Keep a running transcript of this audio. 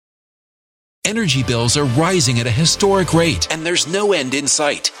energy bills are rising at a historic rate, and there's no end in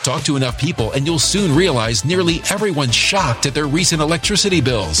sight. Talk to enough people and you'll soon realize nearly everyone's shocked at their recent electricity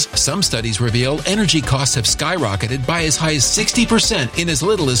bills. Some studies reveal energy costs have skyrocketed by as high as 60% in as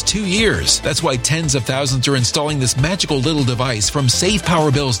little as 2 years. That's why tens of thousands are installing this magical little device from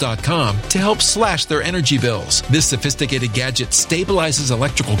SavePowerBills.com to help slash their energy bills. This sophisticated gadget stabilizes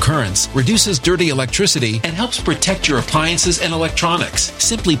electrical currents, reduces dirty electricity, and helps protect your appliances and electronics.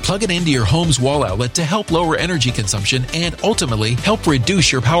 Simply plug it into your home's wall outlet to help lower energy consumption and ultimately help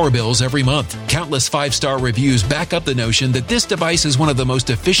reduce your power bills every month. Countless 5-star reviews back up the notion that this device is one of the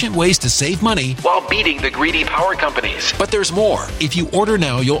most efficient ways to save money while beating the greedy power companies. But there's more. If you order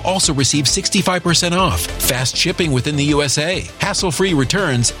now, you'll also receive 65% off, fast shipping within the USA, hassle-free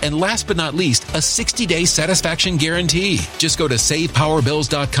returns, and last but not least, a 60-day satisfaction guarantee. Just go to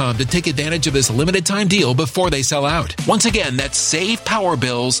SavePowerBills.com to take advantage of this limited time deal before they sell out. Once again, that's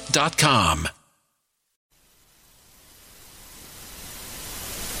SavePowerBills.com.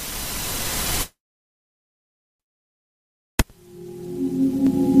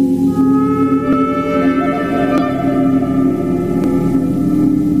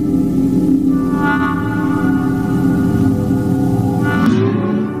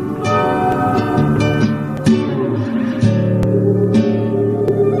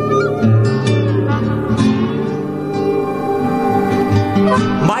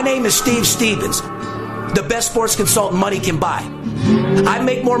 Steve Stevens, the best sports consultant money can buy. I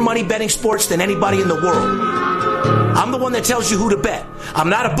make more money betting sports than anybody in the world. I'm the one that tells you who to bet. I'm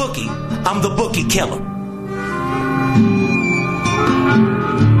not a bookie. I'm the bookie killer.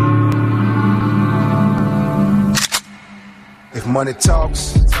 If money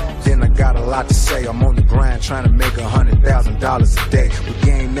talks, then I got a lot to say. I'm on the grind trying to make $100,000 a day. The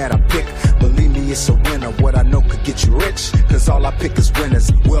game that I pick, believe me, it's a winner. What I know could get you rich, cause all I pick is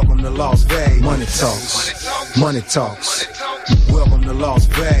winners. Welcome to Las Vegas. Money talks. Money talks. Welcome to Las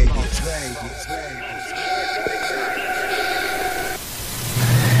Vegas.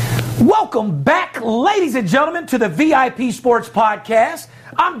 Welcome back, ladies and gentlemen, to the VIP Sports Podcast.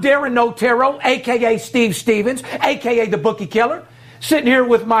 I'm Darren Otero, a.k.a. Steve Stevens, a.k.a. the Bookie Killer. Sitting here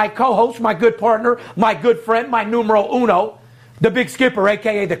with my co-host, my good partner, my good friend, my numero uno, the Big Skipper,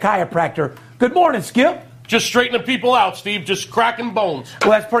 a.k.a. the chiropractor. Good morning, Skip. Just straightening people out, Steve. Just cracking bones.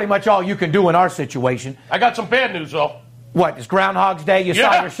 Well, that's pretty much all you can do in our situation. I got some bad news, though. What, it's Groundhog's Day? You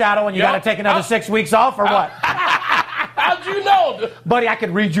saw your shadow and you got to take another 6 weeks off, or what? How'd you know? Buddy, I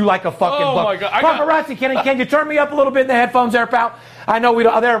could read you like a fucking book. Oh, my God. Paparazzi, can you turn me up a little bit in the headphones there, pal? I know we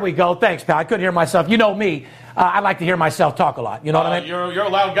don't. Oh, there we go. Thanks, pal. I couldn't hear myself. You know me. I like to hear myself talk a lot. You know what I mean? You're a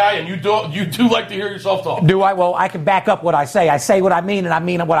loud guy, and you do like to hear yourself talk. Do I? Well, I can back up what I say. I say what I mean, and I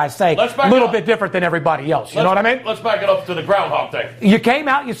mean what I say. A little bit different than everybody else. You know what I mean? Let's back it up to the groundhog thing. You came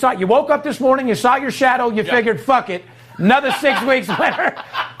out, you woke up this morning, you saw your shadow, you figured, fuck it. Another 6 weeks later,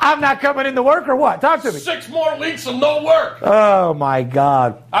 I'm not coming into work or what? Talk to me. 6 more weeks of no work. Oh, my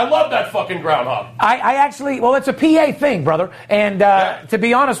God. I love that fucking groundhog. I actually, well, it's a PA thing, brother. And to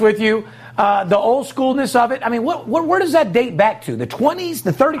be honest with you, the old schoolness of it, I mean, where does that date back to? The 20s,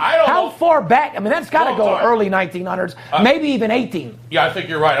 the 30s? I don't know. How far back? I mean, that's got to go early 1900s, maybe even 18. Yeah, I think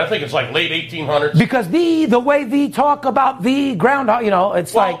you're right. I think it's like late 1800s. Because the way they talk about the groundhog,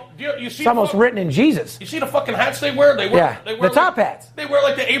 it's like it's almost written in Jesus. You see the fucking hats they wear? They wear the top hats. They wear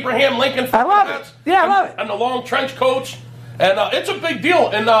like the Abraham Lincoln I love hats. It. Yeah, I love it. And the long trench coats. And it's a big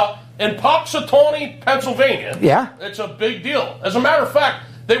deal. In Punxsutawney, Pennsylvania. Yeah. It's a big deal. As a matter of fact,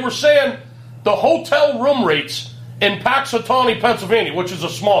 they were saying the hotel room rates in Punxsutawney, Pennsylvania, which is a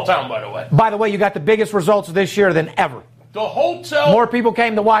small town, by the way. By the way, you got the biggest results this year than ever. The hotel... More people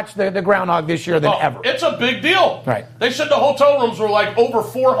came to watch the groundhog this year than ever. It's a big deal. Right. They said the hotel rooms were like over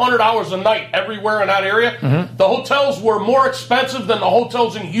 400 hours a night everywhere in that area. Mm-hmm. The hotels were more expensive than the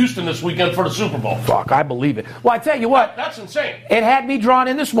hotels in Houston this weekend for the Super Bowl. Fuck, I believe it. Well, I tell you what. That's insane. It had me drawn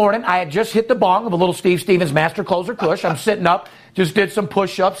in this morning. I had just hit the bong of a little Steve Stevens Master Closer Kush. I'm sitting up. Just did some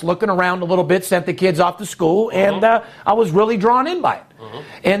push-ups, looking around a little bit, sent the kids off to school, and I was really drawn in by it.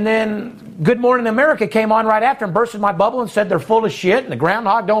 And then Good Morning America came on right after and bursted my bubble and said they're full of shit and the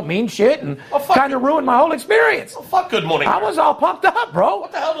groundhog don't mean shit and kind of ruined my whole experience. Well, fuck Good Morning America. I was all pumped up, bro.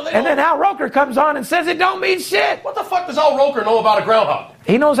 What the hell do they And know? then Al Roker comes on and says it don't mean shit. What the fuck does Al Roker know about a groundhog?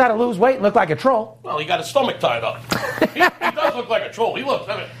 He knows how to lose weight and look like a troll. Well, he got his stomach tied up. he does look like a troll. He looks.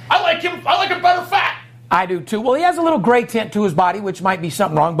 I like him better fat. I do too. Well, he has a little gray tint to his body, which might be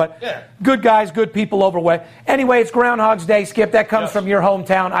something wrong, but good guys, good people overweight. Anyway, it's Groundhog's Day, Skip. That comes from your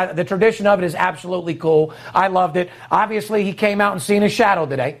hometown. The tradition of it is absolutely cool. I loved it. Obviously, he came out and seen his shadow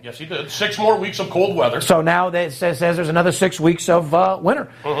today. Yes, he did. 6 more weeks of cold weather. So now it says there's another 6 weeks of winter.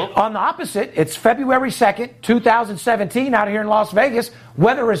 On the opposite, it's February 2nd, 2017, out here in Las Vegas.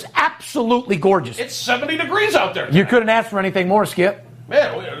 Weather is absolutely gorgeous. It's 70 degrees out there today. You couldn't ask for anything more, Skip.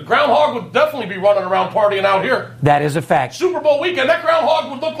 Man, the groundhog would definitely be running around partying out here. That is a fact. Super Bowl weekend, that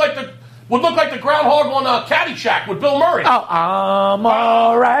groundhog would look like the groundhog on Caddyshack with Bill Murray. Oh, I'm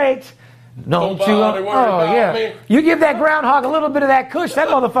all right. Don't you? Me. You give that groundhog a little bit of that kush, that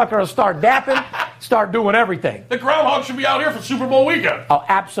motherfucker will start dapping, start doing everything. The groundhog should be out here for Super Bowl weekend. Oh,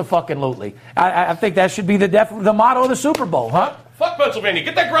 absolutely. I think that should be the motto of the Super Bowl, huh? Fuck Pennsylvania.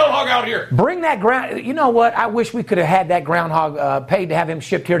 Get that groundhog out here. Bring that ground. You know what? I wish we could have had that groundhog paid to have him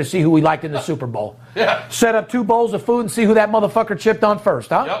shipped here to see who we liked in the Super Bowl. Yeah. Set up 2 bowls of food and see who that motherfucker chipped on first,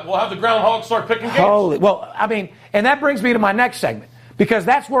 huh? Yeah, we'll have the groundhog start picking games. Well, I mean, and that brings me to my next segment, because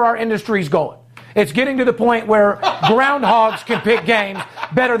that's where our industry's going. It's getting to the point where groundhogs can pick games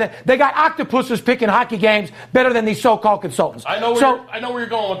better than they got octopuses picking hockey games better than these so-called consultants. I know where you're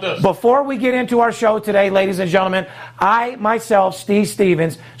going with this. Before we get into our show today, ladies and gentlemen, I myself, Steve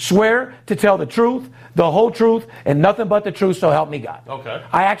Stevens, swear to tell the truth, the whole truth, and nothing but the truth, so help me God. Okay.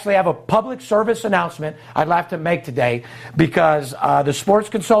 I actually have a public service announcement I'd like to make today, because the sports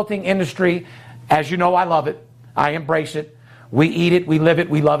consulting industry, as you know, I love it. I embrace it. We eat it, we live it,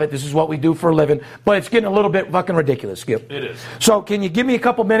 we love it. This is what we do for a living. But it's getting a little bit fucking ridiculous, Skip. It is. So can you give me a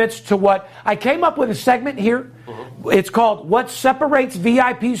couple minutes to what I came up with a segment here. It's called What Separates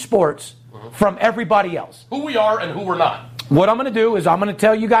VIP Sports from Everybody Else. Who we are and who we're not. What I'm going to do is I'm going to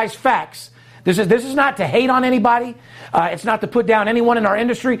tell you guys facts. This is not to hate on anybody. It's not to put down anyone in our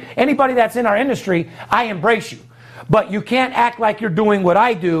industry. Anybody that's in our industry, I embrace you. But you can't act like you're doing what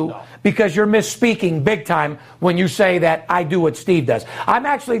I do, because you're misspeaking big time when you say that I do what Steve does. I'm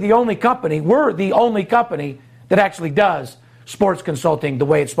actually the only company, we're the only company that actually does sports consulting the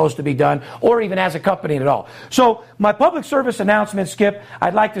way it's supposed to be done, or even as a company at all. So my public service announcement, Skip,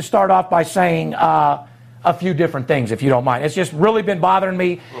 I'd like to start off by saying a few different things, if you don't mind. It's just really been bothering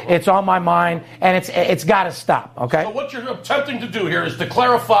me. It's on my mind, and it's got to stop, okay? So what you're attempting to do here is to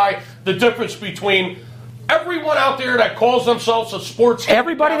clarify the difference between everyone out there that calls themselves a sports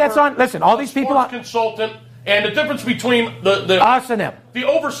everybody that's on, listen, all these people on consultant, and the difference between the us and them, the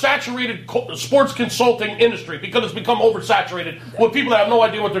oversaturated sports consulting industry, because it's become oversaturated with people that have no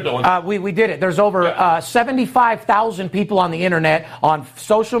idea what they're doing. We did it. There's over 75,000 people on the internet, on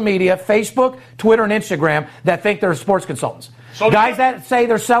social media, Facebook, Twitter, and Instagram, that think they're sports consultants. So guys that say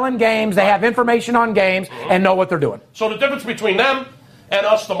they're selling games, they have information on games, and know what they're doing. So the difference between them and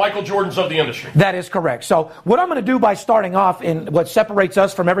us, the Michael Jordans of the industry. That is correct. So what I'm going to do by starting off in what separates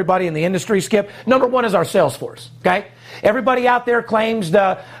us from everybody in the industry, Skip, number one is our sales force, okay? Everybody out there claims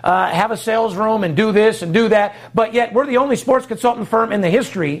to have a sales room and do this and do that, but yet we're the only sports consultant firm in the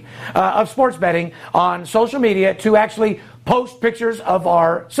history of sports betting on social media to actually post pictures of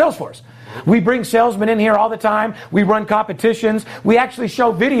our sales force. We bring salesmen in here all the time. We run competitions. We actually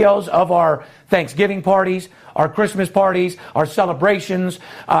show videos of our Thanksgiving parties, our Christmas parties, our celebrations.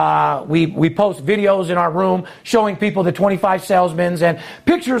 We post videos in our room showing people the 25 salesmen and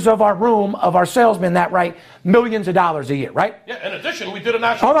pictures of our room, of our salesmen that write millions of dollars a year, right? Yeah, in addition, we did a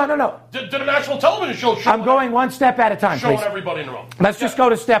national... Hold on, no. Did a national television show. I'm going one step at a time, showing please. Everybody in the room. Let's just go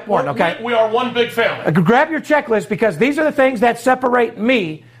to step one, okay? We are one big family. Grab your checklist, because these are the things that separate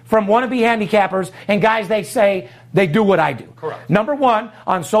me from wannabe handicappers and guys they say they do what I do. Correct. Number one,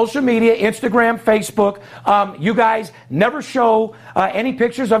 on social media, Instagram, Facebook, you guys never show any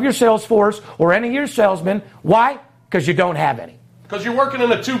pictures of your sales force or any of your salesmen. Why? Because you don't have any. Because you're working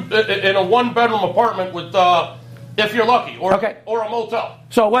in a one-bedroom apartment with, if you're lucky, or a motel.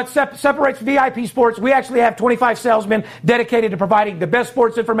 So what separates VIP Sports, we actually have 25 salesmen dedicated to providing the best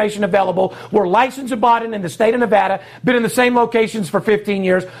sports information available. We're licensed and bought in the state of Nevada, been in the same locations for 15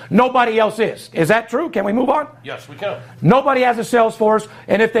 years. Nobody else is. Is that true? Can we move on? Yes, we can. Nobody has a sales force,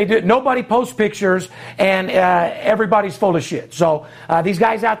 and if they do, nobody posts pictures, and everybody's full of shit. So these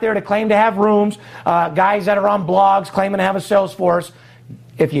guys out there that claim to have rooms, guys that are on blogs claiming to have a sales force,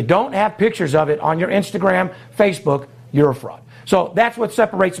 if you don't have pictures of it on your Instagram, Facebook, you're a fraud. So that's what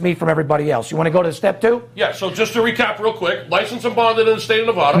separates me from everybody else. You want to go to step 2? Yeah, so just to recap real quick, licensed and bonded in the state of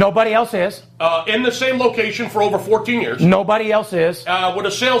Nevada. Nobody else is. In the same location for over 14 years. Nobody else is. With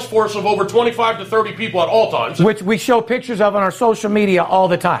a sales force of over 25 to 30 people at all times. Which we show pictures of on our social media all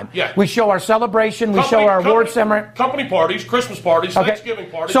the time. Yeah. We show our celebration, we show our award ceremony. Company parties, Christmas parties,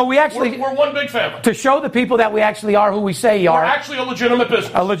 Thanksgiving parties. So we actually... We're one big family. To show the people that we actually are who we say we are. We're actually a legitimate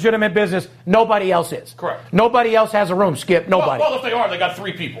business. A legitimate business. Nobody else is. Correct. Nobody else has a room, Skip. Nobody. Well, if they are, they got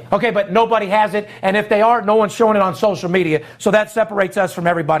 3 people. Okay, but nobody has it, and if they are, no one's showing it on social media, so that separates us from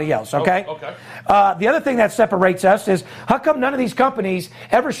everybody else, okay? Okay. The other thing that separates us is how come none of these companies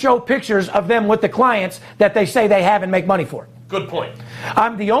ever show pictures of them with the clients that they say they have and make money for? Good point.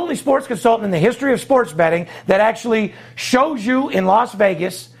 I'm the only sports consultant in the history of sports betting that actually shows you in Las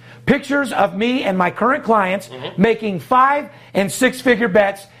Vegas pictures of me and my current clients making 5- and 6-figure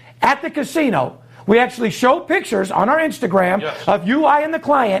bets at the casino. We actually show pictures on our Instagram of you, I, and the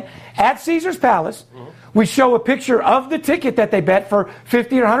client at Caesars Palace. We show a picture of the ticket that they bet for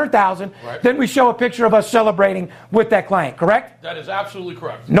 $50,000 or $100,000. Right. Then we show a picture of us celebrating with that client, correct? That is absolutely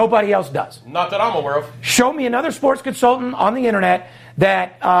correct. Nobody else does. Not that I'm aware of. Show me another sports consultant on the internet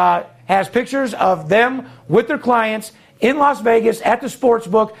that has pictures of them with their clients in Las Vegas at the sports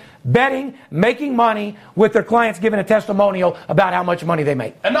book, betting, making money with their clients giving a testimonial about how much money they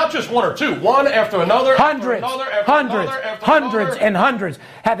make. And not just 1 or 2, one after another, hundreds, after another, after hundreds, another, after hundreds, another. and hundreds.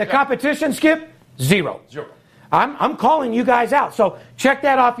 Had the competition, Skip? Zero. I'm calling you guys out. So check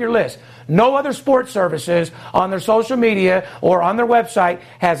that off your list. No other sports services on their social media or on their website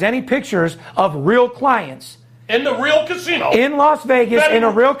has any pictures of real clients. In the real casino. In Las Vegas, in a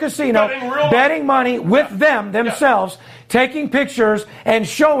real casino, betting money with themselves, taking pictures and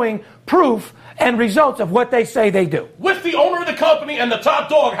showing proof and results of what they say they do. With the owner of the company and the top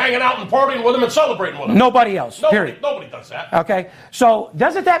dog hanging out and partying with them and celebrating with them. Nobody else, period. Nobody does that. Okay, so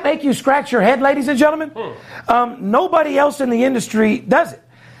doesn't that make you scratch your head, ladies and gentlemen? Nobody else in the industry does it.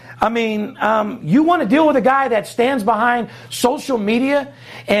 I mean, you want to deal with a guy that stands behind social media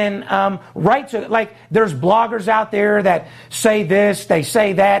and writes, like there's bloggers out there that say this, they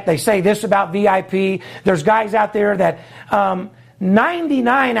say that, they say this about VIP. There's guys out there that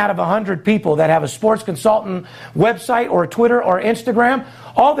 99 out of 100 people that have a sports consultant website or Twitter or Instagram,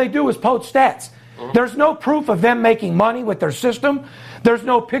 all they do is post stats. There's no proof of them making money with their system. There's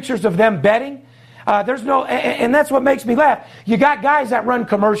no pictures of them betting. There's no, and that's what makes me laugh. You got guys that run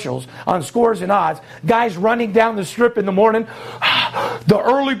commercials on Scores and Odds, guys running down the strip in the morning. The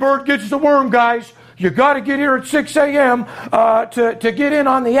early bird gets the worm, guys. You got to get here at 6 a.m. To get in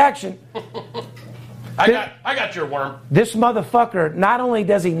on the action. I got your worm. This motherfucker, not only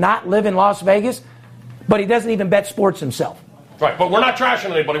does he not live in Las Vegas, but he doesn't even bet sports himself. Right, but we're not trashing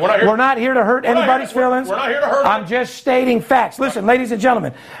anybody. We're not here to hurt anybody's feelings. We're not here to hurt. I'm just stating facts. Listen, ladies and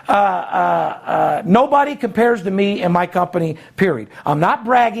gentlemen, nobody compares to me and my company, period. I'm not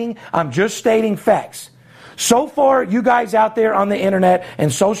bragging. I'm just stating facts. So far, you guys out there on the internet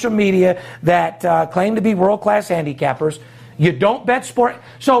and social media that claim to be world-class handicappers, you don't bet sport.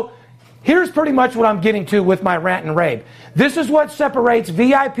 So here's pretty much what I'm getting to with my rant and rave. This is what separates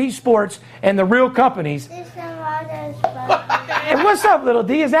VIP Sports and the real companies. Hey, what's up, little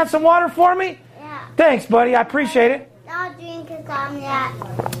D? Is that some water for me? Yeah. Thanks, buddy. I appreciate it. Don't drink it yet.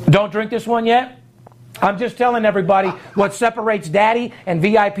 Don't drink this one yet? I'm just telling everybody what separates Daddy and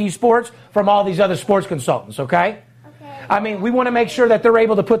VIP Sports from all these other sports consultants, okay? I mean, we want to make sure that they're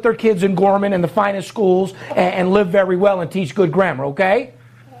able to put their kids in Gorman in the finest schools and live very well and teach good grammar, okay?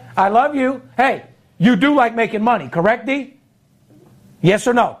 I love you. Hey, you do like making money, correct, D? Yes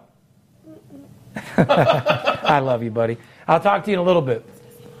or no? I love you, buddy. I'll talk to you in a little bit.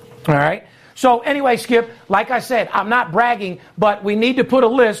 All right? So anyway, Skip, like I said, I'm not bragging, but we need to put a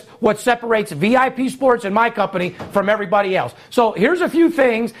list what separates VIP Sports and my company from everybody else. So here's a few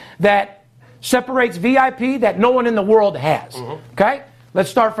things that separates VIP that no one in the world has. Okay? Let's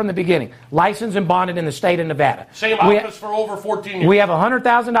start from the beginning. Licensed and bonded in the state of Nevada. Same office for over 14 years. We have a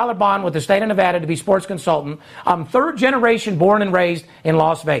 $100,000 bond with the state of Nevada to be sports consultant. I'm third generation born and raised in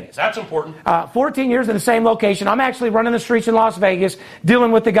Las Vegas. That's important. 14 years in the same location. I'm actually running the streets in Las Vegas,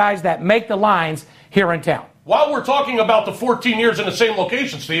 dealing with the guys that make the lines here in town. While we're talking about the 14 years in the same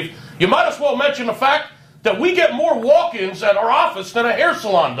location, Steve, you might as well mention the fact that we get more walk-ins at our office than a hair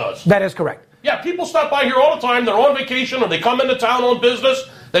salon does. That is correct. Yeah, people stop by here all the time. They're on vacation or they come into town on business.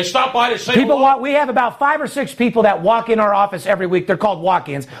 They stop by to say people hello. we have about 5 or 6 people that walk in our office every week. They're called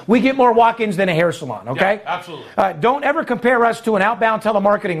walk-ins. We get more walk-ins than a hair salon, okay? Yeah, absolutely. Don't ever compare us to an outbound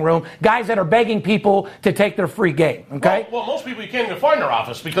telemarketing room, guys that are begging people to take their free game, okay? Well, most people you can't even find their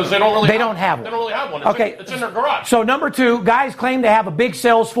office because they don't really have one. They don't really have one. It's in their garage. So number 2, guys claim to have a big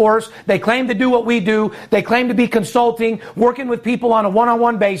sales force. They claim to do what we do. They claim to be consulting, working with people on a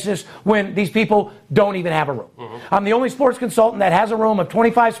one-on-one basis when these people don't even have a room. Mm-hmm. I'm the only sports consultant that has a room of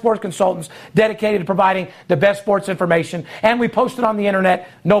 25 sports consultants dedicated to providing the best sports information, and we post it on the internet.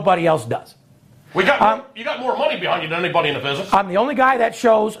 Nobody else does. You got more money behind you than anybody in the business. I'm the only guy that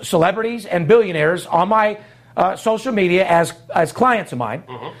shows celebrities and billionaires on my social media as clients of mine.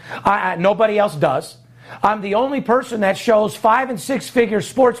 Mm-hmm. Nobody else does. I'm the only person that shows 5- and 6-figure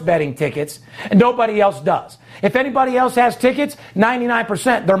sports betting tickets, and nobody else does. If anybody else has tickets,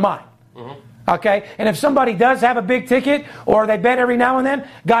 99% they're mine. Mm-hmm. Okay? And if somebody does have a big ticket or they bet every now and then,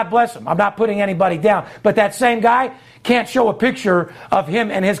 God bless them. I'm not putting anybody down. But that same guy can't show a picture of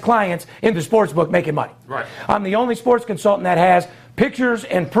him and his clients in the sports book making money. Right. I'm the only sports consultant that has pictures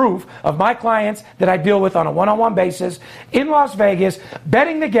and proof of my clients that I deal with on a one-on-one basis in Las Vegas,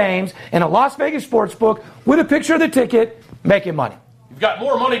 betting the games in a Las Vegas sports book with a picture of the ticket, making money. You've got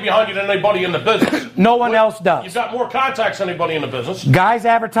more money behind you than anybody in the business. No one else does. You've got more contacts than anybody in the business. Guys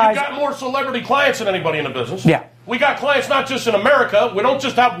advertise. You've got more celebrity clients than anybody in the business. Yeah. We got clients not just in America. We don't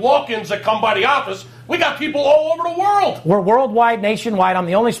just have walk-ins that come by the office. We got people all over the world. We're worldwide, nationwide. I'm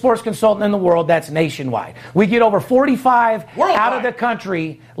the only sports consultant in the world that's nationwide. We get over 45 worldwide out of the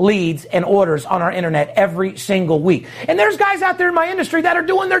country leads and orders on our internet every single week. And there's guys out there in my industry that are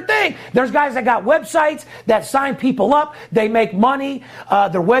doing their thing. There's guys that got websites that sign people up. They make money.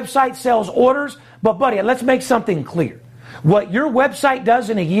 Their website sells orders. But, buddy, let's make something clear. What your website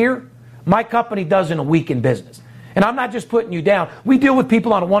does in a year, my company does in a week in business. And I'm not just putting you down. We deal with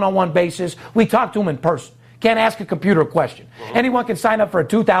people on a one-on-one basis. We talk to them in person. Can't ask a computer a question. Mm-hmm. Anyone can sign up for a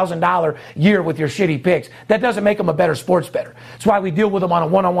 $2,000 year with your shitty picks. That doesn't make them a better sports bettor. That's why we deal with them on a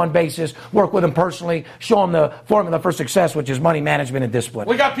one-on-one basis, work with them personally, show them the formula for success, which is money management and discipline.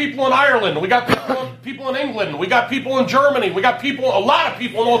 We got people in Ireland. We got people in England. We got people in Germany. We got a lot of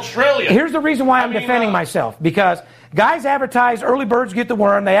people in Australia. Here's the reason why I'm defending myself. Because guys advertise early birds get the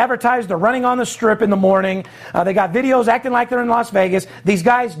worm. They advertise they're running on the strip in the morning. They got videos acting like they're in Las Vegas. These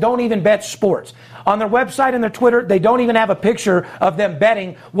guys don't even bet sports. On their website and their Twitter, they don't even have a picture of them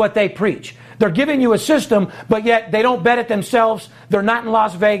betting what they preach. They're giving you a system, but yet they don't bet it themselves. They're not in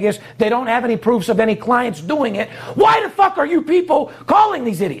Las Vegas. They don't have any proofs of any clients doing it. Why the fuck are you people calling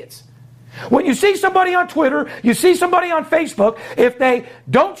these idiots? When you see somebody on Twitter, you see somebody on Facebook, if they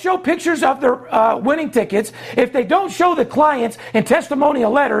don't show pictures of their winning tickets, if they don't show the clients and testimonial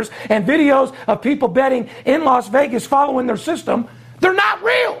letters and videos of people betting in Las Vegas following their system, they're not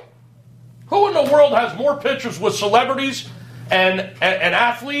real. Who in the world has more pictures with celebrities and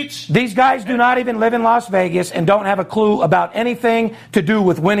athletes? These guys do not even live in Las Vegas and don't have a clue about anything to do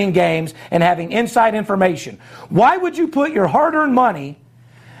with winning games and having inside information. Why would you put your hard-earned money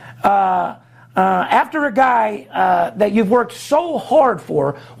after a guy that you've worked so hard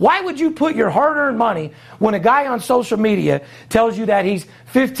for? Why would you put your hard-earned money when a guy on social media tells you that he's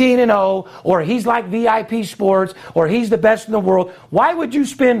 15-0 or he's like VIP Sports or he's the best in the world? Why would you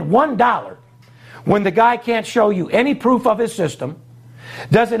spend $1 when the guy can't show you any proof of his system,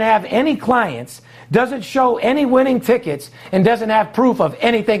 doesn't have any clients, doesn't show any winning tickets, and doesn't have proof of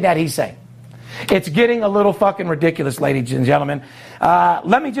anything that he's saying? It's getting a little fucking ridiculous, ladies and gentlemen.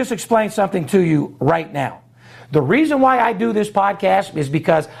 Let me just explain something to you right now. The reason why I do this podcast is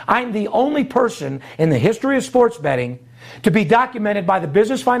because I'm the only person in the history of sports betting to be documented by the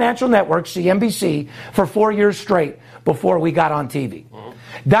Business Financial Network, CNBC, for 4 years straight before we got on TV.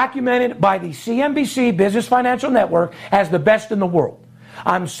 Documented by the CNBC Business Financial Network as the best in the world.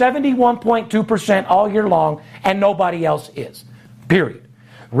 I'm 71.2% all year long, and nobody else is. Period.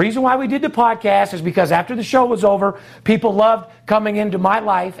 Reason why we did the podcast is because after the show was over, people loved coming into my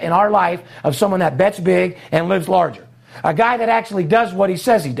life and our life of someone that bets big and lives larger. A guy that actually does what he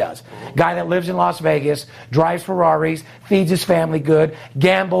says he does. Guy that lives in Las Vegas, drives Ferraris, feeds his family good,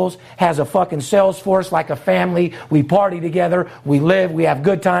 gambles, has a fucking sales force like a family. We party together, we live, we have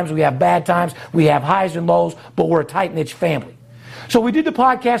good times, we have bad times, we have highs and lows, but we're a tight-knit family. So we did the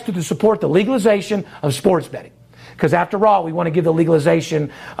podcast to support the legalization of sports betting. Because after all, we want to give the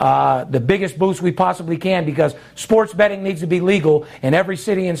legalization the biggest boost we possibly can, because sports betting needs to be legal in every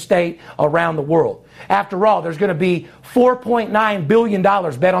city and state around the world. After all, there's going to be $4.9 billion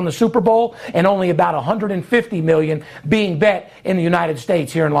bet on the Super Bowl and only about $150 million being bet in the United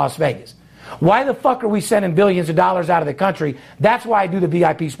States here in Las Vegas. Why the fuck are we sending billions of dollars out of the country? That's why I do the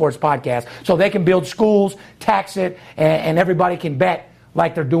VIP Sports Podcast, so they can build schools, tax it, and everybody can bet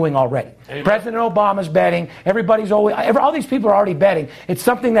like they're doing already. Amen. President Obama's betting. All these people are already betting. It's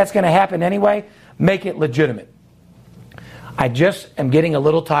something that's going to happen anyway. Make it legitimate. I just am getting a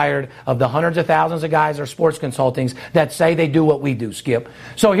little tired of the hundreds of thousands of guys or sports consultings that say they do what we do, Skip.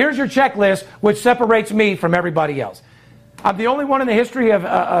 So here's your checklist, which separates me from everybody else. I'm the only one in the history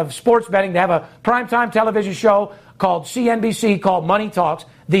of sports betting to have a primetime television show called CNBC called Money Talks.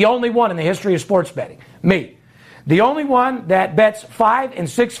 The only one in the history of sports betting. Me. The only one that bets 5 and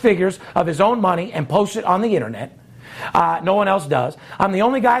 6 figures of his own money and posts it on the internet. No one else does. I'm the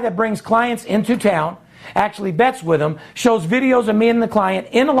only guy that brings clients into town, actually bets with them, shows videos of me and the client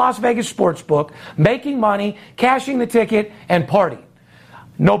in a Las Vegas sports book, making money, cashing the ticket, and partying.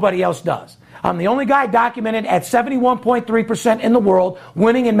 Nobody else does. I'm the only guy documented at 71.3% in the world,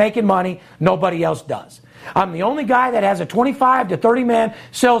 winning and making money. Nobody else does. I'm the only guy that has a 25 to 30 man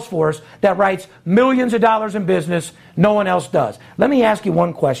sales force that writes millions of dollars in business. No one else does. Let me ask you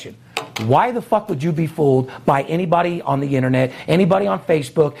one question. Why the fuck would you be fooled by anybody on the internet, anybody on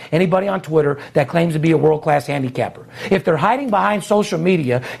Facebook, anybody on Twitter that claims to be a world-class handicapper? If they're hiding behind social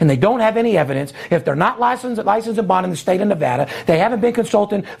media and they don't have any evidence, if they're not licensed and bond in the state of Nevada, they haven't been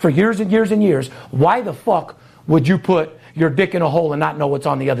consulting for years and years and years, why the fuck would you put your dick in a hole and not know what's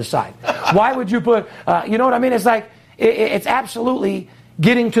on the other side? Why would you put, you know what I mean? It's like, it's absolutely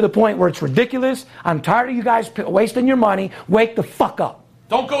getting to the point where it's ridiculous. I'm tired of you guys wasting your money. Wake the fuck up.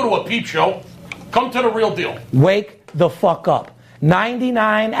 Don't go to a peep show. Come to the real deal. Wake the fuck up.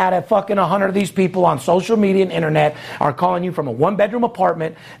 99 out of fucking 100 of these people on social media and internet are calling you from a one-bedroom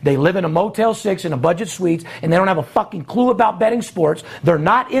apartment. They live in a Motel 6 in a budget suites, and they don't have a fucking clue about betting sports. They're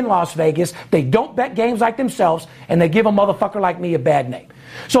not in Las Vegas. They don't bet games like themselves, and they give a motherfucker like me a bad name.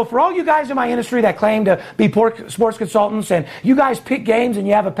 So for all you guys in my industry that claim to be sports consultants and you guys pick games and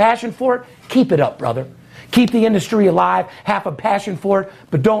you have a passion for it, keep it up, brother. Keep the industry alive, have a passion for it,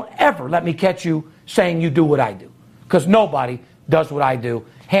 but don't ever let me catch you saying you do what I do. Because nobody does what I do.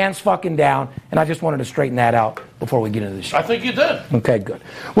 Hands fucking down. And I just wanted to straighten that out before we get into the show. I think you did. Okay, good.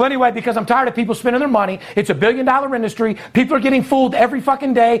 Well, anyway, because I'm tired of people spending their money. It's a billion-dollar industry. People are getting fooled every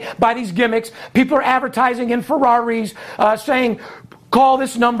fucking day by these gimmicks. People are advertising in Ferraris, saying, call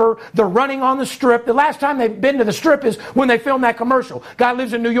this number. They're running on the strip. The last time they've been to the strip is when they filmed that commercial. Guy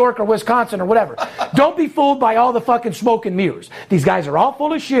lives in New York or Wisconsin or whatever. Don't be fooled by all the fucking smoke and mirrors. These guys are all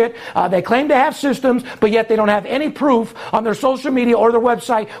full of shit. They claim to have systems, but yet they don't have any proof on their social media or their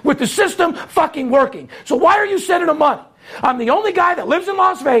website with the system fucking working. So why are you sending them money? I'm the only guy that lives in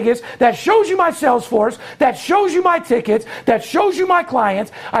Las Vegas that shows you my sales force, that shows you my tickets, that shows you my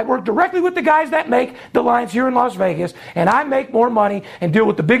clients. I work directly with the guys that make the lines here in Las Vegas, and I make more money and deal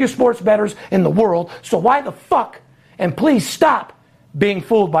with the biggest sports bettors in the world. So why the fuck, and please stop being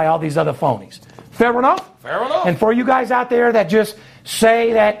fooled by all these other phonies. Fair enough? Fair enough. And for you guys out there that just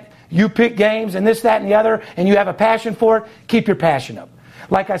say that you pick games and this, that, and the other, and you have a passion for it, keep your passion up.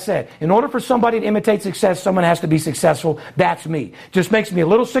 Like I said, in order for somebody to imitate success, someone has to be successful. That's me. Just makes me a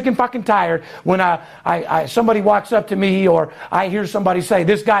little sick and fucking tired when somebody walks up to me or I hear somebody say,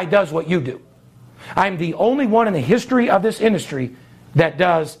 this guy does what you do. I'm the only one in the history of this industry that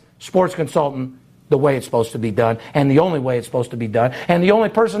does sports consulting the way it's supposed to be done, and the only way it's supposed to be done, and the only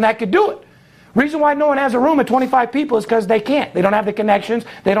person that could do it. Reason why no one has a room of 25 people is because they can't. They don't have the connections.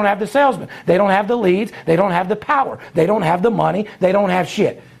 They don't have the salesmen. They don't have the leads. They don't have the power. They don't have the money. They don't have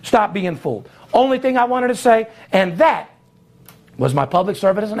shit. Stop being fooled. Only thing I wanted to say, and that was my public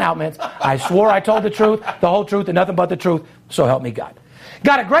service announcement. I swore I told the truth, the whole truth, and nothing but the truth. So help me God.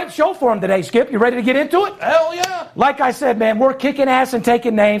 Got a great show for him today, Skip. You ready to get into it? Hell yeah. Like I said, man, we're kicking ass and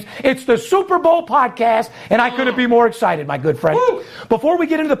taking names. It's the Super Bowl podcast, and I couldn't be more excited, my good friend. Woo. Before we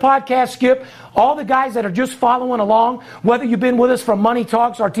get into the podcast, Skip, all the guys that are just following along, whether you've been with us from Money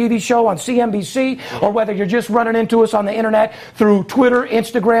Talks, our TV show on CNBC, or whether you're just running into us on the internet through Twitter,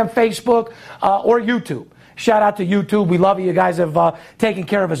 Instagram, Facebook, or YouTube. Shout out to YouTube. We love you. You guys have taken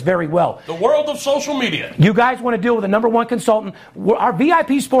care of us very well. The world of social media. You guys want to deal with the number one consultant. Our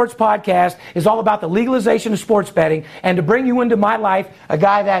VIP Sports Podcast is all about the legalization of sports betting and to bring you into my life a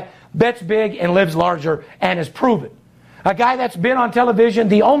guy that bets big and lives larger and is proven. A guy that's been on television,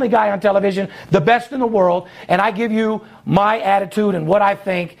 the only guy on television, the best in the world, and I give you my attitude and what I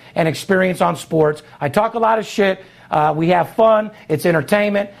think and experience on sports. I talk a lot of shit. We have fun. It's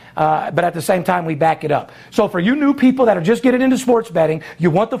entertainment. But at the same time, we back it up. So for you new people that are just getting into sports betting, you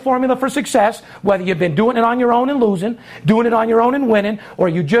want the formula for success, whether you've been doing it on your own and losing, doing it on your own and winning, or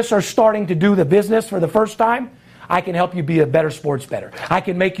you just are starting to do the business for the first time, I can help you be a better sports bettor. I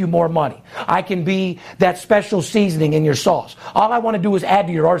can make you more money. I can be that special seasoning in your sauce. All I want to do is add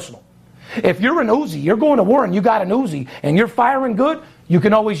to your arsenal. If you're an Uzi, you're going to war and you got an Uzi and you're firing good, you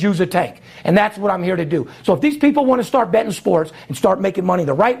can always use a tank. And that's what I'm here to do. So if these people want to start betting sports and start making money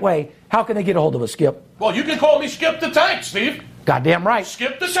the right way, how can they get a hold of us, Skip? Well, you can call me Skip the Tank, Steve. Goddamn right.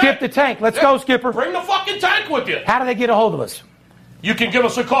 Skip the Tank. Skip the Tank. Let's go, Skipper. Bring the fucking tank with you. How do they get a hold of us? You can give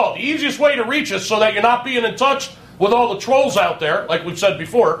us a call. The easiest way to reach us so that you're not being in touch with all the trolls out there, like we've said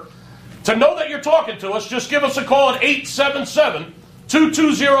before, to know that you're talking to us, just give us a call at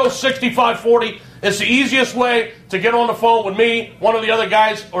 877-220-6540. It's the easiest way to get on the phone with me, one of the other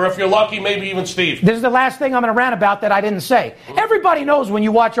guys, or if you're lucky, maybe even Steve. This is the last thing I'm going to rant about that I didn't say. Everybody knows when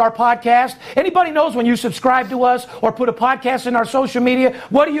you watch our podcast. Anybody knows when you subscribe to us or put a podcast in our social media.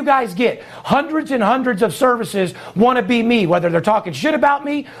 What do you guys get? Hundreds and hundreds of services want to be me, whether they're talking shit about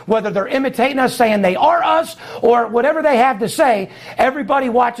me, whether they're imitating us, saying they are us, or whatever they have to say. Everybody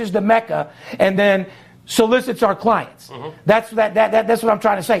watches the Mecca and then solicits our clients. That's what I'm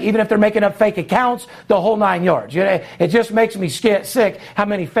trying to say. Even if they're making up fake accounts, the whole 9 yards. You know, it just makes me sick how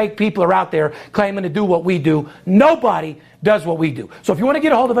many fake people are out there claiming to do what we do. Nobody does what we do. So if you want to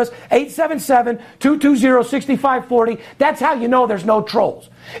get a hold of us, 877-220-6540. That's how you know there's no trolls.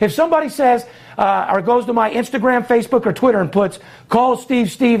 If somebody says or goes to my Instagram, Facebook, or Twitter and puts, call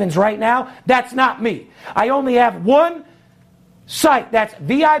Steve Stevens right now, that's not me. I only have one site. That's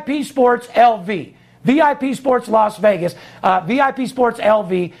VIP Sports LV. VIP Sports Las Vegas, VIP Sports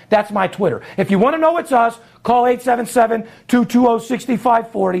LV, that's my Twitter. If you want to know it's us, call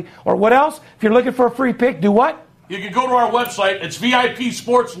 877-220-6540. Or what else? If you're looking for a free pick, do what? You can go to our website. It's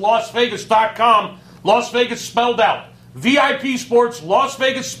VIPSportsLasVegas.com. Las Vegas spelled out.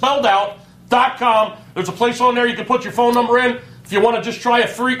 VIPSportsLasVegas spelled out.com. There's a place on there you can put your phone number in. If you want to just try a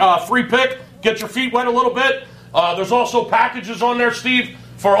free pick, get your feet wet a little bit. There's also packages on there, Steve,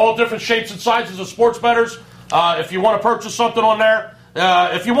 for all different shapes and sizes of sports bettors. If you want to purchase something on there,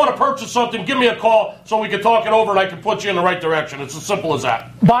 if you want to purchase something, give me a call so we can talk it over and I can put you in the right direction. It's as simple as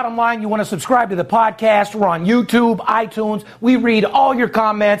that. Bottom line, you want to subscribe to the podcast. We're on YouTube, iTunes. We read all your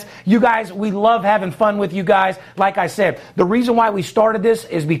comments. You guys, we love having fun with you guys. Like I said, the reason why we started this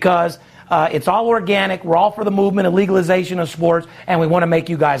is because it's all organic. We're all for the movement and legalization of sports, and we want to make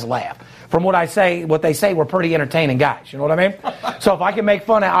you guys laugh. From what they say, we're pretty entertaining guys. You know what I mean? So if I can make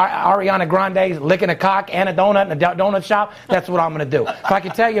fun of Ariana Grande licking a cock and a donut in a donut shop, that's what I'm going to do. If I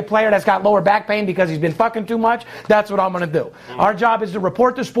can tell you a player that's got lower back pain because he's been fucking too much, that's what I'm going to do. Our job is to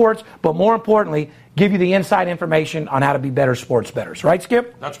report the sports, but more importantly, give you the inside information on how to be better sports bettors. Right,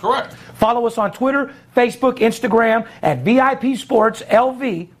 Skip? That's correct. Follow us on Twitter, Facebook, Instagram at VIP Sports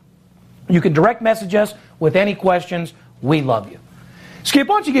LV. You can direct message us with any questions. We love you. Skip,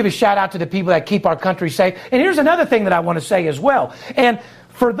 why don't you give a shout out to the people that keep our country safe? And here's another thing that I want to say as well. And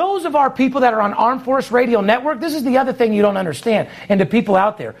for those of our people that are on Armed Force Radio Network, this is the other thing you don't understand. And the people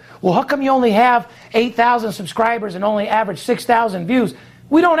out there, well, how come you only have 8,000 subscribers and only average 6,000 views?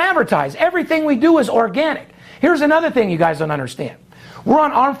 We don't advertise. Everything we do is organic. Here's another thing you guys don't understand. We're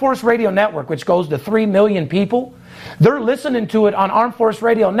on Armed Force Radio Network, which goes to 3 million people. They're listening to it on Armed Force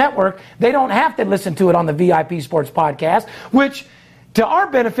Radio Network. They don't have to listen to it on the VIP Sports Podcast, which to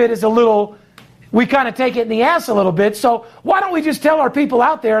our benefit is a little, we kind of take it in the ass a little bit. So why don't we just tell our people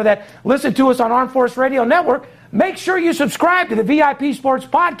out there that listen to us on Armed Force Radio Network, make sure you subscribe to the VIP Sports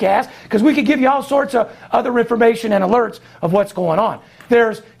Podcast, because we can give you all sorts of other information and alerts of what's going on.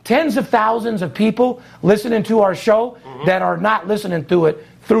 There's tens of thousands of people listening to our show that are not listening to it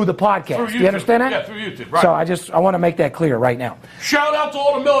through the podcast. Do you understand that? Yeah, through YouTube. Right. So I want to make that clear right now. Shout out to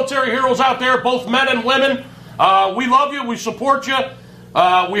all the military heroes out there, both men and women. We love you. We support you.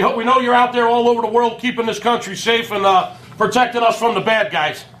 We know you're out there all over the world keeping this country safe and protecting us from the bad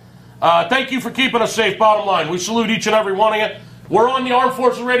guys. Thank you for keeping us safe, bottom line. We salute each and every one of you. We're on the Armed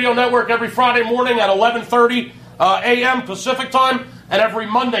Forces Radio Network every Friday morning at 11:30 a.m. Pacific time, and every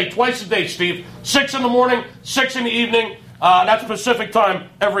Monday, twice a day, Steve. 6 in the morning, 6 in the evening. That's Pacific time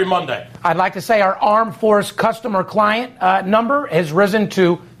every Monday. I'd like to say our Armed Force customer client number has risen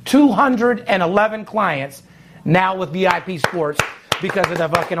to 211 clients now with VIP Sports, because of the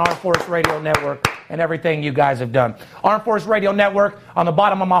fucking Armed Force Radio Network and everything you guys have done. Armed Force Radio Network, on the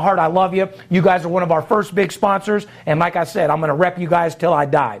bottom of my heart, I love you. You guys are one of our first big sponsors, and like I said, I'm going to rep you guys till I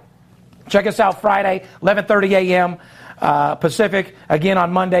die. Check us out Friday, 11:30 a.m. Pacific, again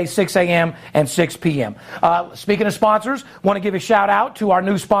on Monday, 6 a.m. and 6 p.m. Speaking of sponsors, want to give a shout out to our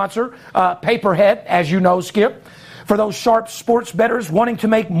new sponsor, Paperhead, as you know, Skip. For those sharp sports bettors wanting to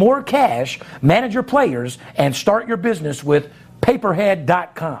make more cash, manage your players, and start your business with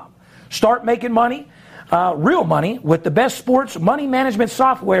Paperhead.com. Start making money. real money with the best sports money management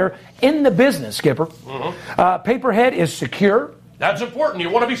software in the business, Skipper. Paperhead is secure. That's important. You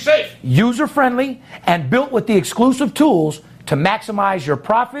want to be safe. User-friendly and built with the exclusive tools to maximize your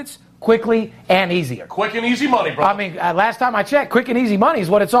profits quickly and easier. Quick and easy money, bro. I mean, last time I checked, quick and easy money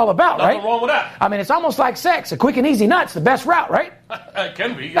is what it's all about, right? Nothing wrong with that. I mean, it's almost like sex. A quick and easy nut's the best route, right? It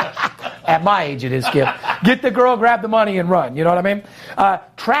can be, yeah. At my age, it is, Skip. Get the girl, grab the money, and run. You know what I mean?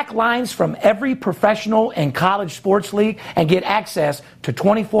 Track lines from every professional and college sports league and get access to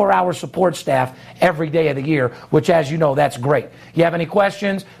 24-hour support staff every day of the year, which, as you know, that's great. You have any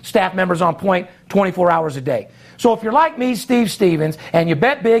questions? Staff members on point 24 hours a day. So if you're like me, Steve Stevens, and you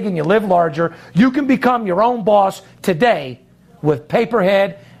bet big and you live larger, you can become your own boss today with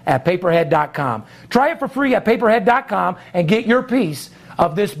Paperhead at paperhead.com. Try it for free at paperhead.com and get your piece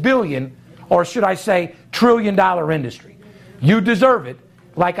of this billion, or should I say trillion-dollar industry. You deserve it.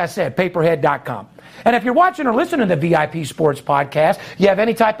 Like I said, paperhead.com. And if you're watching or listening to the VIP Sports Podcast, you have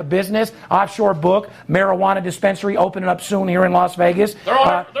any type of business, offshore book, marijuana dispensary opening up soon here in Las Vegas. They're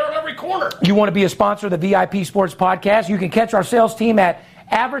on every corner. You want to be a sponsor of the VIP Sports Podcast, you can catch our sales team at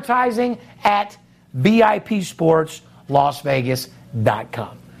advertising at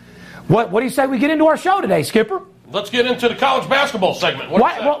VIPSportsLasVegas.com. What do you say we get into our show today, Skipper? Let's get into the college basketball segment.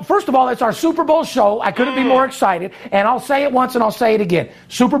 Well, first of all, it's our Super Bowl show. I couldn't be more excited. And I'll say it once and I'll say it again.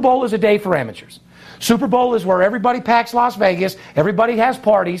 Super Bowl is a day for amateurs. Super Bowl is where everybody packs Las Vegas. Everybody has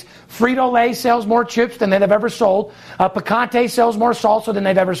parties. Frito-Lay sells more chips than they've ever sold. Picante sells more salsa than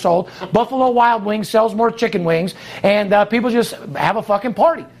they've ever sold. Buffalo Wild Wings sells more chicken wings. And people just have a fucking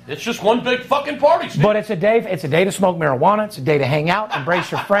party. It's just one big fucking party, Steve. But it's a day to smoke marijuana. It's a day to hang out, embrace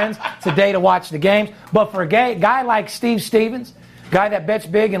your friends. It's a day to watch the games. But for a guy like Steve Stevens, guy that bets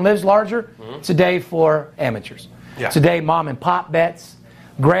big and lives larger, it's a day for amateurs. Yeah. It's a day mom and pop bets.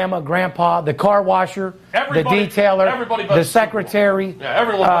 Grandma, grandpa, the car washer, the detailer, the secretary,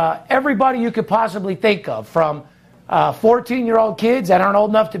 everybody you could possibly think of, from 14-year-old kids that aren't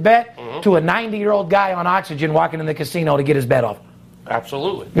old enough to bet to a 90-year-old guy on oxygen walking in the casino to get his bet off.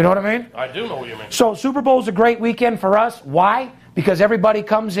 Absolutely. You know what I mean? I do know what you mean. So Super Bowl's a great weekend for us. Why? Because everybody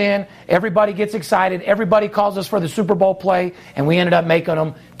comes in, everybody gets excited, everybody calls us for the Super Bowl play, and we ended up making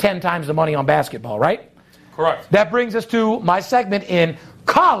them 10 times the money on basketball, right? Correct. That brings us to my segment in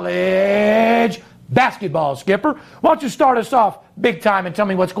college basketball, Skipper. Why don't you start us off big time and tell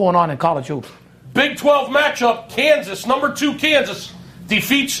me what's going on in college hoops? Big 12 matchup. Kansas, number 2 Kansas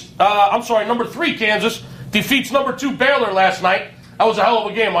number 3 Kansas defeats number 2 Baylor last night. That was a hell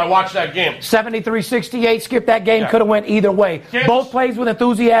of a game. I watched that game. 73-68. Skip, that game could have went either way. Kansas. Both plays with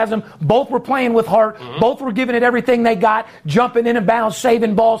enthusiasm. Both were playing with heart. Both were giving it everything they got, jumping in and bounds,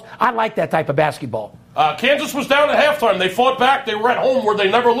 saving balls. I like that type of basketball. Kansas was down at halftime. They fought back. They were at home where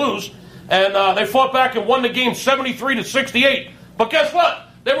they never lose. And they fought back and won the game 73-68. But guess what?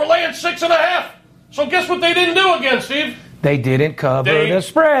 They were laying 6.5. So guess what they didn't do again, Steve? They didn't cover the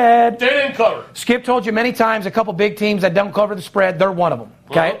spread. They didn't cover. Skip told you many times, a couple big teams that don't cover the spread, they're one of them.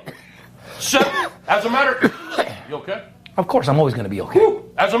 Okay? As a matter... You okay? Of course, I'm always going to be okay.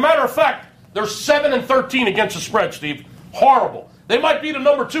 As a matter of fact, they're 7-13 against the spread, Steve. Horrible. They might be the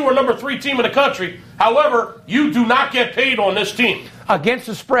number 2 or number 3 team in the country. However, you do not get paid on this team. Against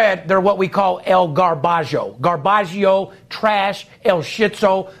the spread, they're what we call El Garbaggio. Garbaggio, trash, El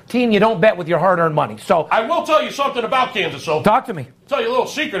Shitzo. Team you don't bet with your hard-earned money. So I will tell you something about Kansas, though. Talk to me. I'll tell you a little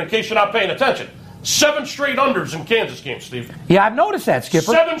secret in case you're not paying attention. 7 straight unders in Kansas games, Steve. Yeah, I've noticed that,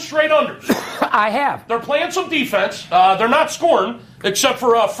 Skipper. 7 straight unders. I have. They're playing some defense. They're not scoring, except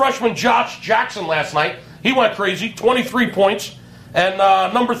for freshman Josh Jackson last night. He went crazy, 23 points. And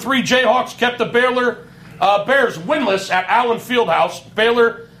number 3, Jayhawks kept the Baylor Bears winless at Allen Fieldhouse.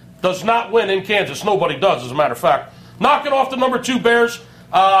 Baylor does not win in Kansas. Nobody does, as a matter of fact. Knocking off the number 2 Bears.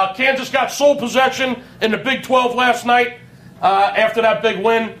 Kansas got sole possession in the Big 12 last night after that big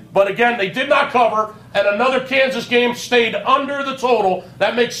win. But again, they did not cover. And another Kansas game stayed under the total.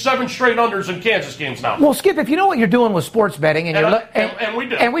 That makes 7 straight unders in Kansas games now. Well, Skip, if you know what you're doing with sports betting, and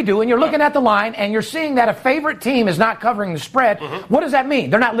we do, and you're looking at the line, and you're seeing that a favorite team is not covering the spread, what does that mean?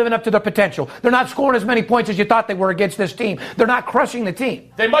 They're not living up to their potential. They're not scoring as many points as you thought they were against this team. They're not crushing the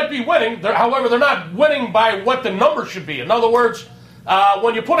team. They might be winning. However, they're not winning by what the number should be. In other words,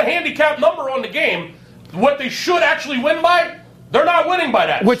 when you put a handicap number on the game, what they should actually win by, they're not winning by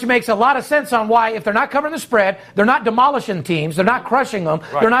that. Which makes a lot of sense on why, if they're not covering the spread, they're not demolishing teams, they're not crushing them,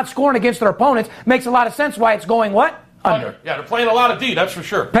 They're not scoring against their opponents, makes a lot of sense why it's going what? Under. Yeah, they're playing a lot of D, that's for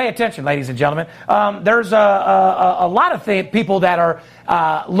sure. Pay attention, ladies and gentlemen. There's a lot of people that are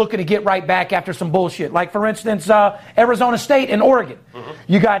looking to get right back after some bullshit. Like, for instance, Arizona State and Oregon.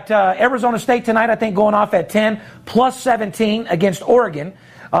 Mm-hmm. You got Arizona State tonight, I think, going off at 10, plus 17 against Oregon.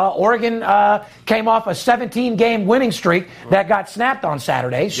 Oregon came off a 17-game winning streak that got snapped on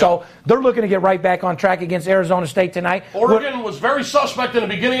Saturday. So they're looking to get right back on track against Arizona State tonight. Oregon was very suspect in the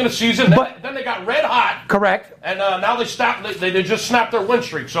beginning of the season. Then they got red hot. Correct. And now they just snapped their win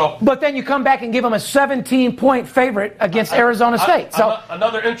streak. So, but then you come back and give them a 17-point favorite against Arizona State. So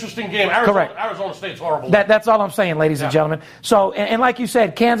another interesting game. Correct. Arizona State's horrible. That's all I'm saying, ladies and gentlemen. So, and like you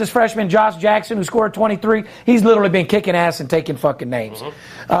said, Kansas freshman Josh Jackson, who scored 23, he's literally been kicking ass and taking fucking names.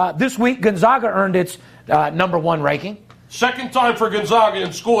 Mm-hmm. This week, Gonzaga earned its number 1 ranking. Second time for Gonzaga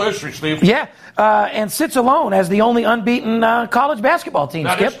in school history, Steve. Yeah, and sits alone as the only unbeaten college basketball team,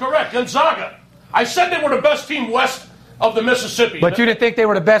 That Skip. is correct. Gonzaga. I said they were the best team west of the Mississippi. But you didn't think they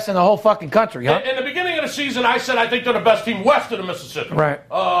were the best in the whole fucking country, huh? In the beginning of the season, I said I think they're the best team west of the Mississippi. Right.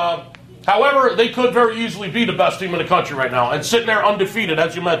 However, they could very easily be the best team in the country right now and sitting there undefeated,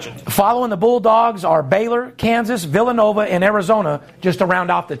 as you mentioned. Following the Bulldogs are Baylor, Kansas, Villanova, and Arizona, just to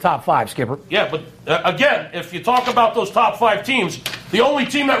round off the top 5, Skipper. Yeah, but again, if you talk about those top 5 teams, the only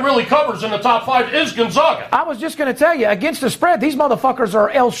team that really covers in the top 5 is Gonzaga. I was just going to tell you, against the spread, these motherfuckers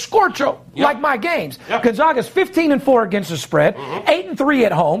are El Scorcho, like my games. Yep. Gonzaga's 15-4 against the spread, 8-3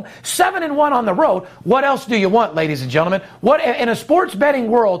 at home, 7-1 on the road. What else do you want, ladies and gentlemen? What in a sports betting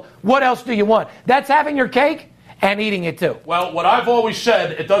world? What else do you want? That's having your cake and eating it too. Well, what I've always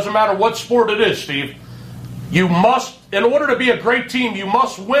said, it doesn't matter what sport it is, Steve. You must, in order to be a great team, you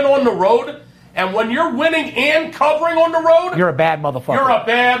must win on the road. And when you're winning and covering on the road, you're a bad motherfucker. You're a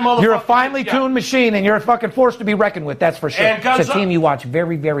bad motherfucker. You're a finely tuned machine, and you're a fucking force to be reckoned with, that's for sure. It's a team you watch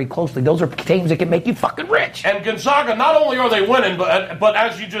very, very closely. Those are teams that can make you fucking rich. And Gonzaga, not only are they winning, but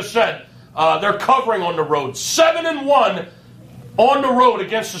as you just said, they're covering on the road. 7-1 on the road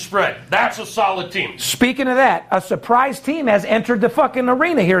against the spread. That's a solid team. Speaking of that, a surprise team has entered the fucking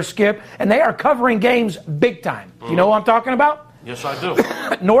arena here, Skip, and they are covering games big time. You know what I'm talking about? Yes, I do.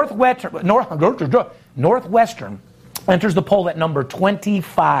 Northwestern enters the poll at number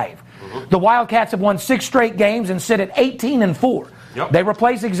 25. The Wildcats have won 6 straight games and sit at 18-4. Yep. They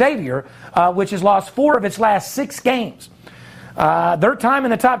replace Xavier, which has lost 4 of its last 6 games. Their time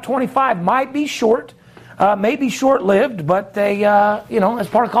in the top 25 might be short, may be short-lived, but they, as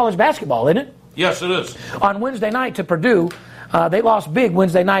part of college basketball, isn't it? Yes, it is. On Wednesday night to Purdue, they lost big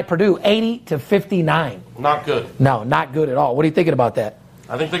Wednesday night, Purdue, 80-59. Not good. No, not good at all. What are you thinking about that?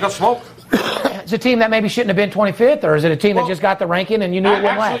 I think they got smoked. Is it a team that maybe shouldn't have been 25th, or is it a team that just got the ranking and you knew it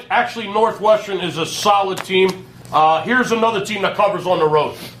wouldn't last? Actually, Northwestern is a solid team. Here's another team that covers on the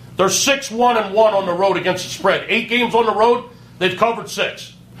road. They're 6-1-1 on the road against the spread. 8 games on the road, they've covered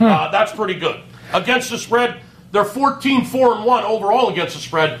 6. That's pretty good. Against the spread, they're 14-4-1 overall against the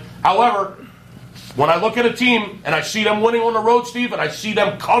spread. However, when I look at a team and I see them winning on the road, Steve, and I see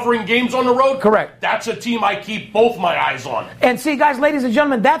them covering games on the road, correct, that's a team I keep both my eyes on. And see, guys, ladies and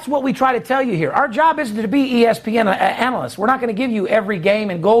gentlemen, that's what we try to tell you here. Our job isn't to be ESPN analysts. We're not going to give you every game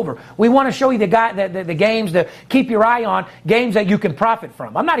and go over. We want to show you the games to keep your eye on, games that you can profit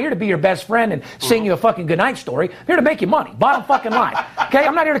from. I'm not here to be your best friend and sing you a fucking goodnight story. I'm here to make you money. Bottom fucking line. Okay?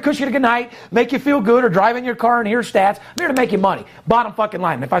 I'm not here to cush you to goodnight, make you feel good, or drive in your car and hear stats. I'm here to make you money. Bottom fucking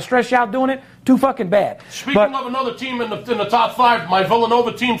line. And if I stress you out doing it, too fucking bad. Speaking of another team in the top 5, my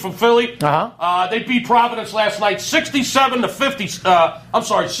Villanova team from Philly, they beat Providence last night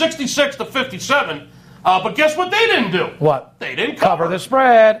 66-57. But guess what they didn't do? What? They didn't cover the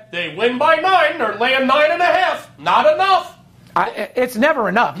spread. They win by 9. They're laying 9.5. Not enough. It's never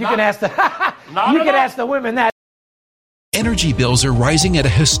enough. You can ask the women that. Energy bills are rising at a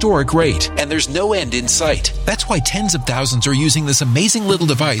historic rate, and there's no end in sight. That's why tens of thousands are using this amazing little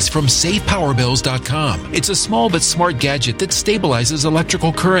device from SavePowerBills.com. It's a small but smart gadget that stabilizes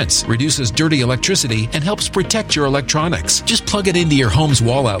electrical currents, reduces dirty electricity, and helps protect your electronics. Just plug it into your home's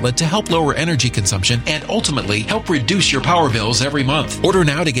wall outlet to help lower energy consumption and ultimately help reduce your power bills every month. Order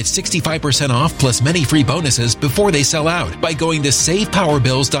now to get 65% off plus many free bonuses before they sell out by going to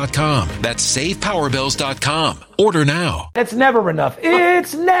SavePowerBills.com. That's SavePowerBills.com. Order now. It's never enough.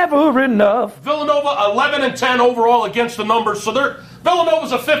 It's never enough. Villanova 11-10 overall against the numbers. So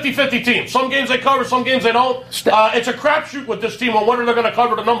Villanova's a 50-50 team. Some games they cover, some games they don't. It's a crapshoot with this team on whether they're going to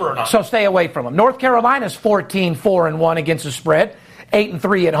cover the number or not. So stay away from them. North Carolina's 14-4-1 against the spread,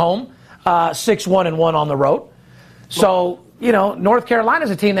 8-3 at home, 6-1-1 on the road. So, North Carolina's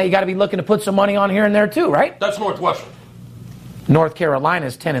a team that you got to be looking to put some money on here and there too, right? That's Northwestern. North Carolina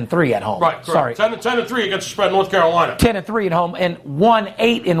is 10-3 at home. Right, correct. Sorry. 10-3 against the spread, North Carolina. 10-3 at home and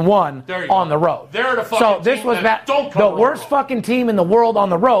 1-8-1 on the road. They're the fucking so this team was that don't the worst fucking team in the world on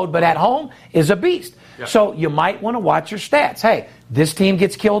the road, but at home is a beast. Yeah. So you might want to watch your stats. Hey, this team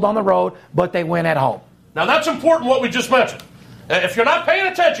gets killed on the road, but they win at home. Now that's important what we just mentioned. If you're not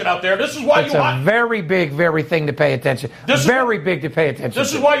paying attention out there, this is why it's a very big thing to pay attention. Very big to pay attention.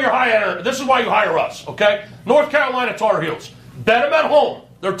 This is why you're high. This is why you hire us. Okay, North Carolina Tar Heels. Bet them at home.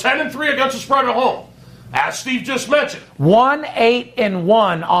 They're 10-3 against the spread at home. As Steve just mentioned,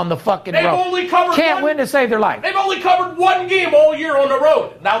 1-8-1 on the fucking road. They've only covered Can't win to save their life. They've only covered one game all year on the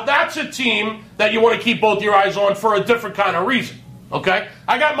road. Now that's a team that you want to keep both your eyes on for a different kind of reason. Okay,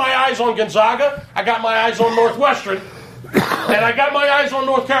 I got my eyes on Gonzaga. I got my eyes on Northwestern. And I got my eyes on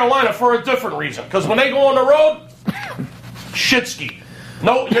North Carolina for a different reason. Because when they go on the road, shitski.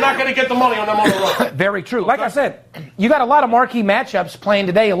 No, you're not going to get the money on them on the road. Very true. Like I said, you got a lot of marquee matchups playing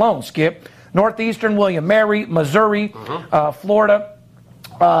today alone, Skip. Northeastern, William Mary, Missouri, Florida.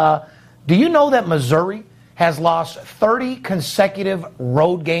 Do you know that Missouri has lost 30 consecutive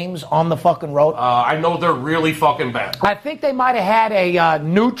road games on the fucking road? I know they're really fucking bad. I think they might have had a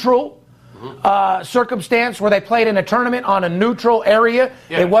neutral circumstance where they played in a tournament on a neutral area.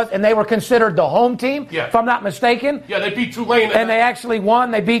 Yeah. And they were considered the home team, if I'm not mistaken. Yeah, they beat Tulane. And they actually won.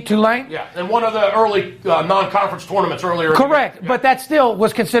 They beat Tulane. Yeah, in one of the early non-conference tournaments earlier. Correct, but that still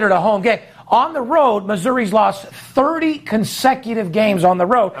was considered a home game. On the road, Missouri's lost 30 consecutive games on the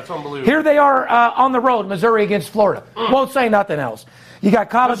road. That's unbelievable. Here they are on the road, Missouri against Florida. Won't say nothing else. You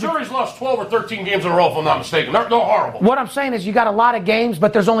got college. Missouri's lost 12 or 13 games in a row, if I'm not mistaken. They're horrible. What I'm saying is you got a lot of games,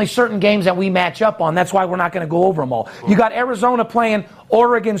 but there's only certain games that we match up on. That's why we're not going to go over them all. You got Arizona playing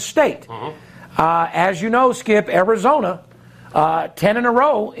Oregon State. As you know, Skip, Arizona, 10 in a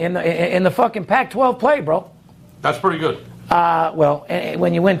row in the fucking Pac-12 play, bro. That's pretty good. Well,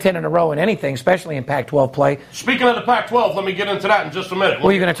 when you win 10 in a row in anything, especially in Pac-12 play. Speaking of the Pac-12, let me get into that in just a minute.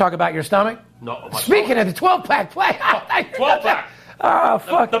 Were you going to talk about your stomach? No. Speaking of the 12-pack play. 12-pack. Oh,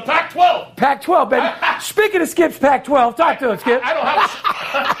 fuck. The Pac-12. Pac-12, baby. Speaking of Skip's Pac-12, talk to him, Skip. I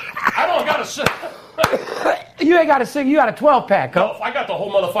don't got a You ain't got a you got a 12-pack, huh? No, I got the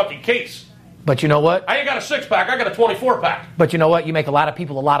whole motherfucking case. But you know what? I ain't got a 6-pack. I got a 24-pack. But you know what? You make a lot of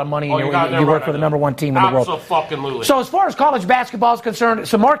people a lot of money, and you work for the number one team in the world. Absolutely. So as far as college basketball is concerned,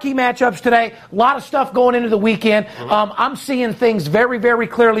 some marquee matchups today. A lot of stuff going into the weekend. I'm seeing things very, very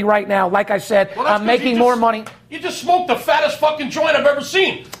clearly right now. Like I said, I'm making more money. You just smoked the fattest fucking joint I've ever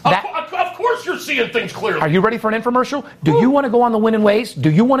seen. Of course you're seeing things clearly. Are you ready for an infomercial? Do you want to go on the winning ways?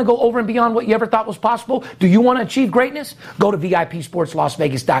 Do you want to go over and beyond what you ever thought was possible? Do you want to achieve greatness? Go to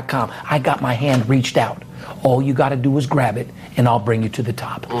VIPSportsLasVegas.com. I got my hand reached out. All you got to do is grab it, and I'll bring you to the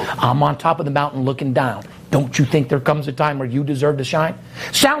top. I'm on top of the mountain looking down. Don't you think there comes a time where you deserve to shine?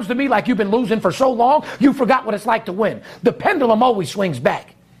 Sounds to me like you've been losing for so long, you forgot what it's like to win. The pendulum always swings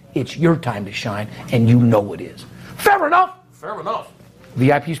back. It's your time to shine, and you know it is. Fair enough? Fair enough.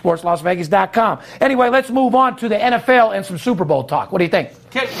 VIPSportsLasVegas.com. Anyway, let's move on to the NFL and some Super Bowl talk. What do you think?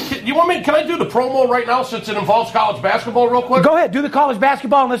 Can I do the promo right now since it involves college basketball real quick? Go ahead. Do the college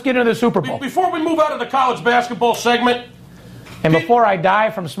basketball and let's get into the Super Bowl. Before we move out of the college basketball segment. And before I die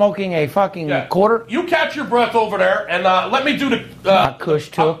from smoking a fucking quarter. You catch your breath over there and let me do the... my kush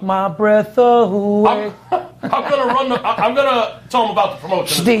took my breath away. I'm going to tell them about the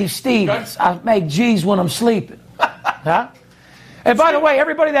promotion. Steve Stevens. Okay? I make G's when I'm sleeping. Huh? And by the way,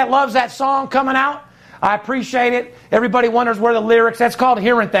 everybody that loves that song coming out, I appreciate it. Everybody wonders where the lyrics. That's called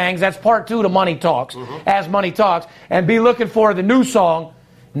Hearing Things. That's part 2 to Money Talks. As Money Talks. And be looking for the new song,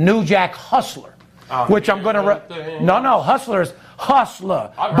 New Jack Hustler. Which I'm going to... No, Hustler's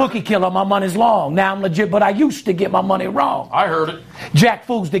Hustler. Bookie killer, my money's long. Now I'm legit, but I used to get my money wrong. I heard it. Jack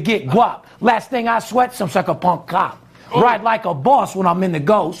fools to get guap. Last thing I sweat, some sucker punk cop. Ride like a boss when I'm in the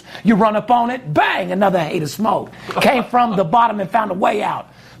ghost. You run up on it, bang, another hater smoke. Came from the bottom and found a way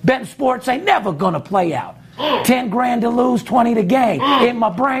out. Betting sports ain't never gonna play out. 10 grand to lose, 20 to gain. In my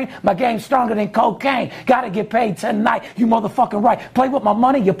brain, my game's stronger than cocaine. Gotta get paid tonight, you motherfucking right. Play with my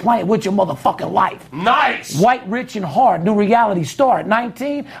money, you're playing with your motherfucking life. Nice! White, rich, and hard, new reality star. At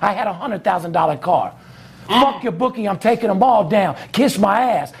 19, I had a $100,000 car. Fuck your bookie, I'm taking them all down. Kiss my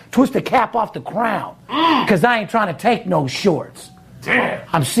ass, twist the cap off the crown. Cause I ain't trying to take no shorts. Damn.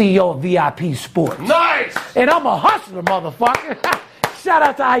 I'm CEO of VIP Sports. Nice! And I'm a hustler, motherfucker. Shout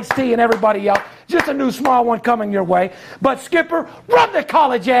out to Ice-T and everybody else. Just a new small one coming your way. But Skipper, run the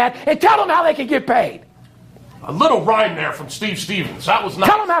college ad and tell them how they can get paid. A little rhyme there from Steve Stevens. That was nice.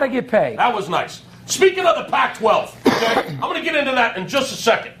 Tell them how to get paid. That was nice. Speaking of the Pac-12, okay, I'm going to get into that in just a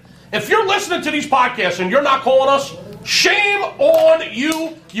second. If you're listening to these podcasts and you're not calling us, Shame on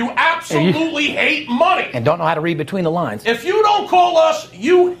you. You absolutely hate money. And don't know how to read between the lines. If you don't call us,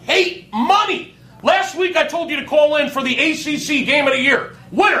 you hate money. Last week I told you to call in for the ACC Game of the Year.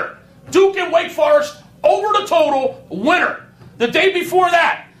 Winner. Duke and Wake Forest over the total. Winner. The day before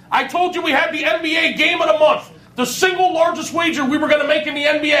that, I told you we had the NBA Game of the Month. The single largest wager we were going to make in the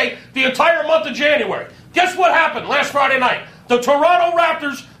NBA the entire month of January. Guess what happened last Friday night? The Toronto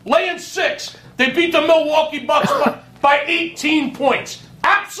Raptors laying 6. They beat the Milwaukee Bucks by 18 points.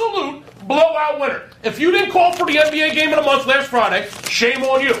 Absolute blowout winner. If you didn't call for the NBA Game of the Month last Friday, shame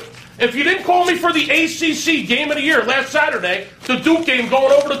on you. If you didn't call me for the ACC Game of the Year last Saturday, the Duke game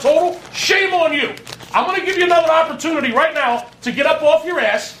going over the total, shame on you. I'm going to give you another opportunity right now to get up off your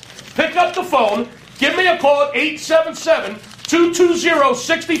ass, pick up the phone, give me a call at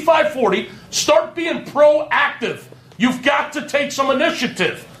 877-220-6540. Start being proactive. You've got to take some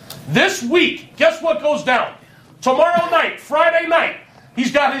initiative. This week, guess what goes down? Tomorrow night, Friday night,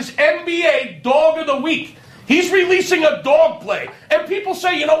 he's got his NBA Dog of the Week. He's releasing a dog play. And people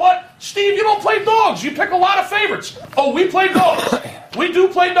say, you know what? Steve, you don't play dogs. You pick a lot of favorites. Oh, we play dogs. We do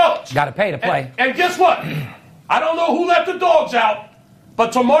play dogs. Got to pay to play. And guess what? I don't know who let the dogs out,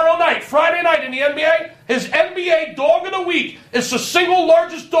 but tomorrow night, Friday night in the NBA, his NBA Dog of the Week is the single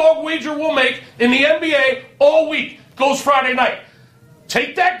largest dog wager we'll make in the NBA all week. Goes Friday night.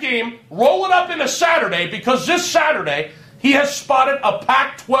 Take that game, roll it up into Saturday, because this Saturday he has spotted a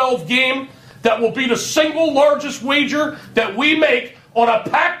Pac-12 game that will be the single largest wager that we make on a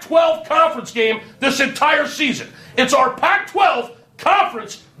Pac-12 conference game this entire season. It's our Pac-12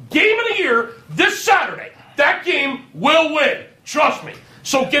 conference game of the year this Saturday. That game will win. Trust me.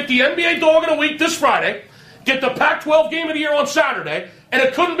 So get the NBA Dog of the Week this Friday, get the Pac-12 game of the year on Saturday, and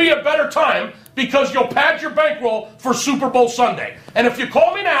it couldn't be a better time because you'll pad your bankroll for Super Bowl Sunday. And if you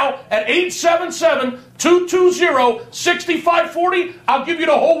call me now at 877-220-6540, I'll give you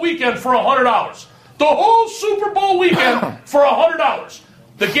the whole weekend for $100. The whole Super Bowl weekend for $100.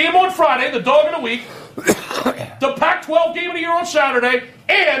 The game on Friday, the Dog of the Week, the Pac-12 game of the year on Saturday,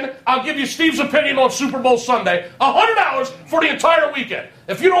 and I'll give you Steve's opinion on Super Bowl Sunday. $100 for the entire weekend.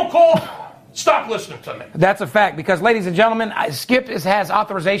 If you don't call, stop listening to me. That's a fact, because, ladies and gentlemen, Skip has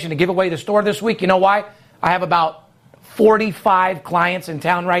authorization to give away the store this week. You know why? I have about 45 clients in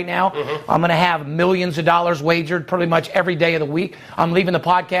town right now. I'm going to have millions of dollars wagered pretty much every day of the week. I'm leaving the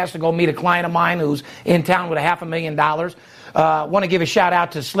podcast to go meet a client of mine who's in town with $500,000. Want to give a shout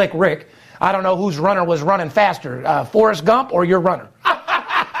out to Slick Rick. I don't know whose runner was running faster, Forrest Gump or your runner.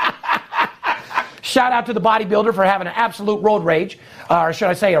 Shout out to the bodybuilder for having an absolute road rage, or should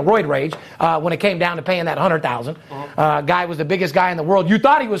I say a roid rage, when it came down to paying that $100,000. Guy was the biggest guy in the world. You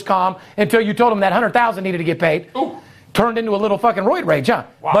thought he was calm until you told him that $100,000 needed to get paid. Ooh. Turned into a little fucking roid rage, huh?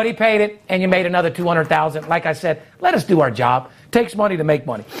 Wow. But he paid it, and you made another $200,000. Like I said, let us do our job. Takes money to make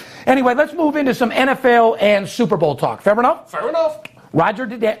money. Anyway, let's move into some NFL and Super Bowl talk. Fair enough? Fair enough. Roger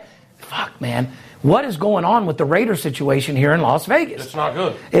Goodell. Fuck, man. What is going on with the Raiders situation here in Las Vegas? It's not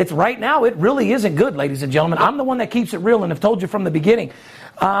good. It's right now, it really isn't good, ladies and gentlemen. I'm the one that keeps it real and have told you from the beginning.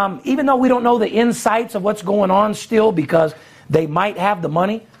 Even though we don't know the insights of what's going on still because they might have the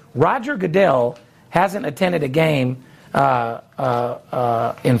money, Roger Goodell hasn't attended a game in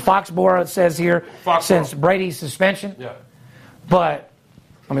Foxborough, it says here, since Brady's suspension. Yeah. But,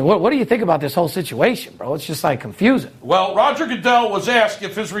 I mean, what do you think about this whole situation, bro? It's just like confusing. Well, Roger Goodell was asked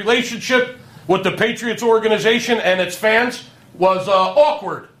if his relationship with the Patriots organization and its fans was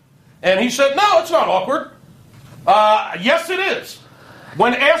awkward. And he said, no, it's not awkward. Yes, it is.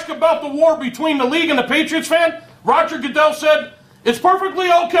 When asked about the war between the league and the Patriots fan, Roger Goodell said, it's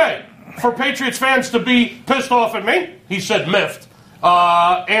perfectly okay for Patriots fans to be pissed off at me. He said miffed.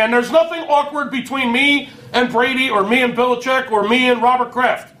 And there's nothing awkward between me and Brady or me and Belichick or me and Robert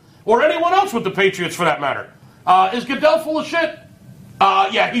Kraft or anyone else with the Patriots for that matter. Is Goodell full of shit?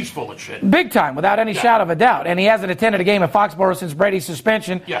 Yeah, he's full of shit. Big time, without any shadow of a doubt. And he hasn't attended a game at Foxborough since Brady's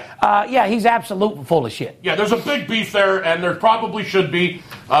suspension. Yeah. He's absolutely full of shit. Yeah, there's a big beef there, and there probably should be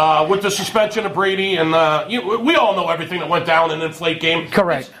with the suspension of Brady. And we all know everything that went down in an Inflate game.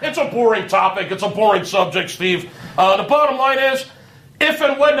 Correct. It's a boring topic. It's a boring subject, Steve. The bottom line is, if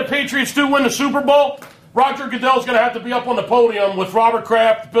and when the Patriots do win the Super Bowl, Roger Goodell's going to have to be up on the podium with Robert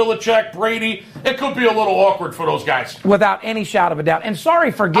Kraft, Belichick, Brady. It could be a little awkward for those guys. Without any shadow of a doubt. And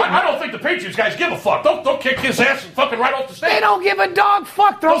sorry for getting... I don't think the Patriots guys give a fuck. Don't kick his ass and fucking right off the stage. They don't give a dog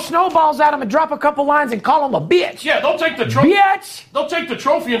fuck. Throw snowballs at him and drop a couple lines and call him a bitch. Yeah, they'll take the trophy. Bitch! They'll take the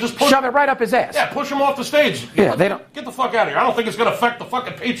trophy and just shove it right up his ass. Yeah, push him off the stage. Yeah, they don't... Get the fuck out of here. I don't think it's going to affect the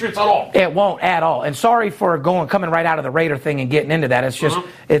fucking Patriots at all. It won't at all. And sorry for coming right out of the Raider thing and getting into that. It's just,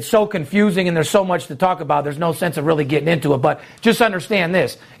 it's so confusing and there's so much to talk talk about. There's no sense of really getting into it. But just understand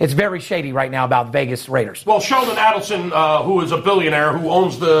this. It's very shady right now about Vegas Raiders. Well, Sheldon Adelson, who is a billionaire, who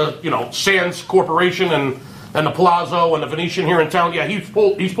owns the Sands Corporation and the Palazzo and the Venetian here in town, he's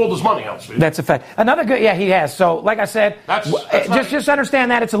pulled his money out, Steve. That's a fact. Another good, he has. So, like I said, just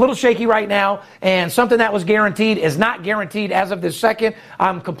understand that it's a little shaky right now, and something that was guaranteed is not guaranteed as of this second.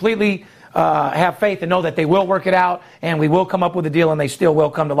 I'm completely have faith and know that they will work it out, and we will come up with a deal, and they still will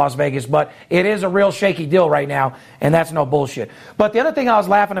come to Las Vegas. But it is a real shaky deal right now, and that's no bullshit. But the other thing I was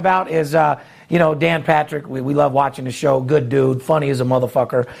laughing about is, Dan Patrick. We love watching the show. Good dude, funny as a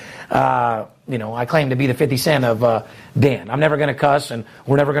motherfucker. I claim to be the 50 Cent of Dan. I'm never going to cuss, and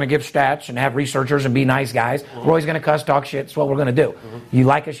we're never going to give stats and have researchers and be nice guys. We're always going to cuss, talk shit. That's what we're going to do. You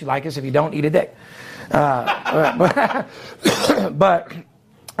like us, you like us. If you don't, eat a dick. But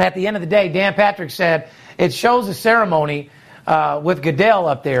at the end of the day, Dan Patrick said it shows the ceremony with Goodell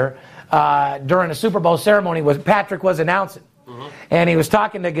up there during the Super Bowl ceremony was Patrick was announcing. And he was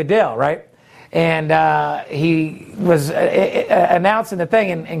talking to Goodell, right? And he was announcing the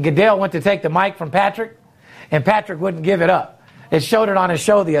thing, and Goodell went to take the mic from Patrick, and Patrick wouldn't give it up. It showed it on his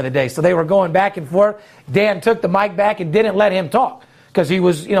show the other day. So they were going back and forth. Dan took the mic back and didn't let him talk because he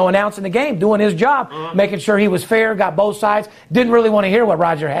was, announcing the game, doing his job, making sure he was fair, got both sides. Didn't really want to hear what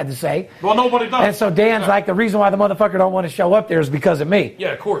Roger had to say. Well, nobody does. And so Dan's like, the reason why the motherfucker don't want to show up there is because of me. Yeah,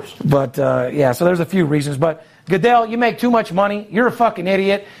 of course. But, so there's a few reasons. But, Goodell, you make too much money. You're a fucking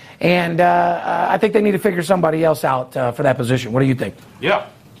idiot. And I think they need to figure somebody else out for that position. What do you think? Yeah.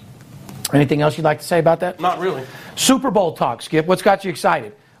 Anything else you'd like to say about that? Not really. Super Bowl talk, Skip. What's got you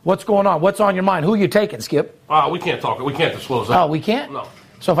excited? What's going on? What's on your mind? Who are you taking, Skip? We can't talk. We can't disclose that. Oh, we can't? No.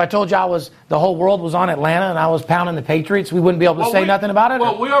 So if I told you the whole world was on Atlanta and I was pounding the Patriots, we wouldn't be able to say nothing about it?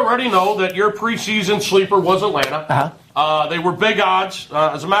 Well, we already know that your preseason sleeper was Atlanta. They were big odds.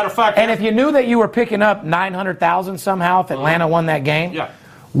 As a matter of fact... And if you knew that you were picking up $900,000 somehow if Atlanta won that game... Yeah.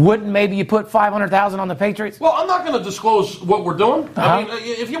 Wouldn't maybe you put $500,000 on the Patriots? Well, I'm not going to disclose what we're doing. I mean,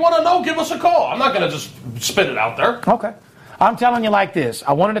 if you want to know, give us a call. I'm not going to just spit it out there. Okay. I'm telling you like this.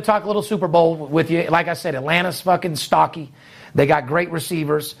 I wanted to talk a little Super Bowl with you. Like I said, Atlanta's fucking stocky. They got great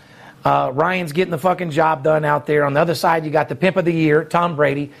receivers. Ryan's getting the fucking job done out there. On the other side, you got the pimp of the year, Tom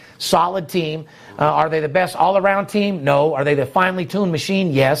Brady. Solid team. Are they the best all-around team? No. Are they the finely tuned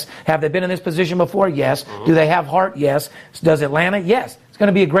machine? Yes. Have they been in this position before? Yes. Do they have heart? Yes. Does Atlanta? Yes. It's going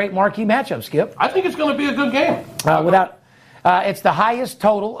to be a great marquee matchup, Skip. I think it's going to be a good game. It's the highest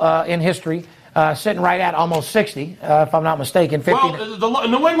total in history, sitting right at almost 60, if I'm not mistaken. 50. Well,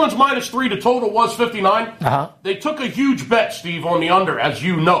 New England's -3. The total was 59. They took a huge bet, Steve, on the under, as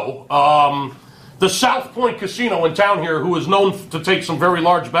you know. The South Point Casino in town here, who is known to take some very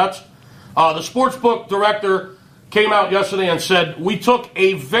large bets, the sportsbook director came out yesterday and said, we took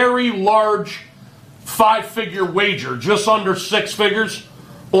a very large 5-figure wager, just under 6 figures,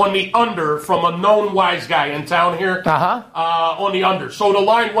 on the under from a known wise guy in town here on the under. So the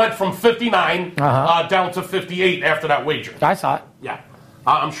line went from 59 down to 58 after that wager. I saw it. Yeah.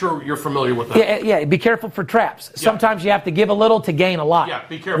 I'm sure you're familiar with that. Yeah, be careful for traps. Sometimes you have to give a little to gain a lot. Yeah,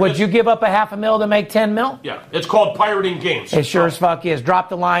 be careful. Would you give up $500,000 to make $10 million? Yeah, it's called pirating games. It sure as fuck is. Drop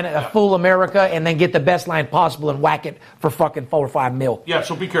the line, fool America, and then get the best line possible and whack it for fucking $4 or $5 million. Yeah,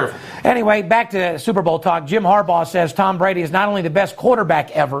 so be careful. Anyway, back to Super Bowl talk. Jim Harbaugh says Tom Brady is not only the best quarterback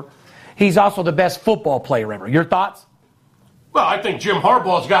ever, he's also the best football player ever. Your thoughts? Well, I think Jim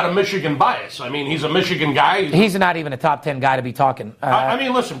Harbaugh's got a Michigan bias. I mean, he's a Michigan guy. He's not even a top 10 guy to be talking.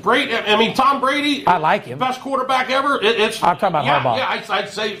 Listen, Tom Brady. I like him. Best quarterback ever. I'm talking about Harbaugh. Yeah, I'd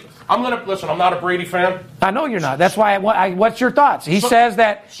say I'm not a Brady fan. I know you're not. That's why. What's your thoughts? He says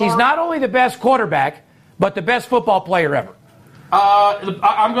that he's not only the best quarterback, but the best football player ever.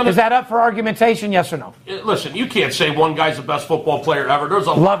 Is that up for argumentation? Yes or no? Listen, you can't say one guy's the best football player ever.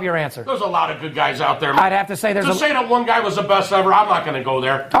 Love your answer. There's a lot of good guys out there. I'd have to say say that one guy was the best ever. I'm not going to go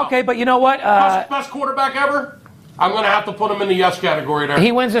there. Okay, but you know what? Best quarterback ever. I'm going to have to put him in the yes category there.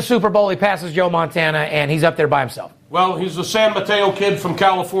 He wins the Super Bowl. He passes Joe Montana, and he's up there by himself. Well, he's the San Mateo kid from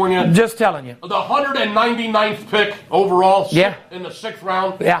California. Just telling you. The 199th pick overall. Yeah. In the 6th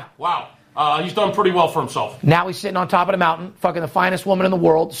round. Yeah. Wow. He's done pretty well for himself. Now he's sitting on top of the mountain, fucking the finest woman in the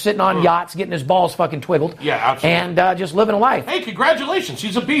world, sitting on yachts, getting his balls fucking twiggled. Yeah, absolutely. And just living a life. Hey, congratulations.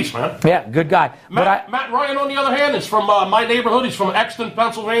 He's a beast, man. Yeah, good guy. Matt Ryan, on the other hand, is from my neighborhood. He's from Exton,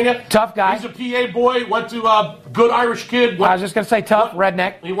 Pennsylvania. Tough guy. He's a PA boy, went to good Irish kid. I was just going to say tough,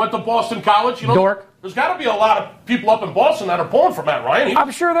 redneck. He went to Boston College. You know, dork. There's got to be a lot of people up in Boston that are pulling for Matt Ryan.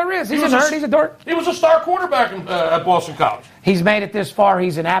 I'm sure there is. He's a nerd. He's a dork. He was a star quarterback at Boston College. He's made it this far.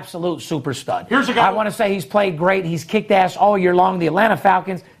 He's an absolute super stud. Here's a guy. I want to say he's played great. He's kicked ass all year long. The Atlanta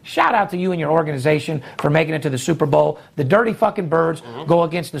Falcons, shout out to you and your organization for making it to the Super Bowl. The dirty fucking Birds go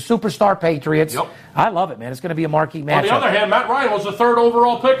against the superstar Patriots. Yep. I love it, man. It's going to be a marquee matchup. On the other hand, Matt Ryan was the 3rd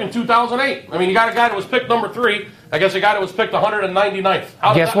overall pick in 2008. I mean, you got a guy that was picked number 3 against a guy that was picked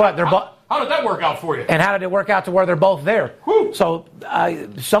 199th. Guess what? They're how did that work out for you? And how did it work out to where they're both there? Whew. So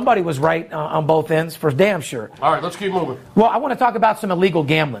somebody was right on both ends for damn sure. All right, let's keep moving. Well, I want to talk about some illegal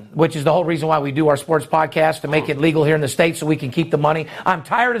gambling, which is the whole reason why we do our sports podcast, to make it legal here in the States so we can keep the money. I'm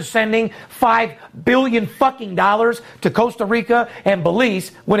tired of sending $5 billion fucking dollars to Costa Rica and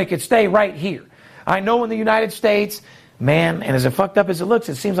Belize when it could stay right here. I know in the United States, man, and as fucked up as it looks,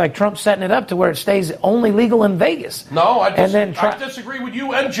 it seems like Trump's setting it up to where it stays only legal in Vegas. No, I disagree with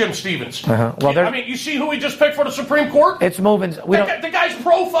you and Jim Stevens. Well, I mean, you see who he just picked for the Supreme Court? It's moving. The guy's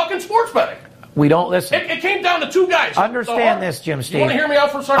pro fucking sports betting. We don't listen. It came down to 2 guys. Understand this, Jim Steve. You want to hear me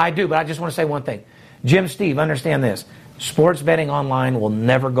out for a second? I do, but I just want to say one thing. Jim Steve, understand this. Sports betting online will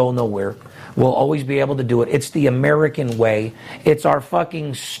never go nowhere. We'll always be able to do it. It's the American way. It's our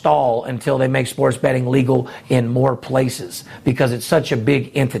fucking stall until they make sports betting legal in more places because it's such a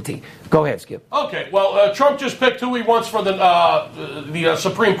big entity. Go ahead, Skip. Okay, well, Trump just picked who he wants for the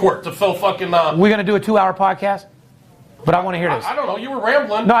Supreme Court to fill fucking... We're going to do a 2-hour podcast? But I want to hear this. I don't know. You were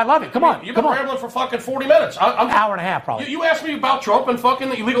rambling. No, I love it. Come on. You've been rambling for fucking 40 minutes. An hour and a half, probably. You asked me about Trump and fucking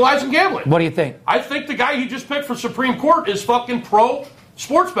legalizing gambling. What do you think? I think the guy he just picked for Supreme Court is fucking pro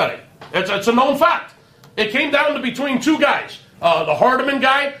sports betting. It's a known fact. It came down to between 2 guys. The Hardiman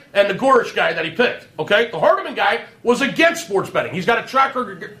guy and the Gorish guy that he picked. Okay? The Hardiman guy was against sports betting. He's got a track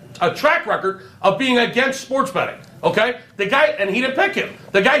record of being against sports betting. Okay? The guy, and he didn't pick him.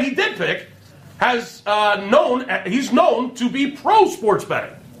 The guy he did pick has he's known to be pro sports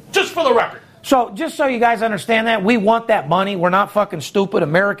betting. Just for the record. So, just so you guys understand that, we want that money. We're not fucking stupid.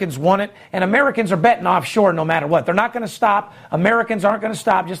 Americans want it. And Americans are betting offshore no matter what. They're not going to stop. Americans aren't going to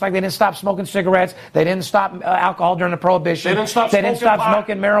stop, just like they didn't stop smoking cigarettes. They didn't stop alcohol during the Prohibition. They didn't stop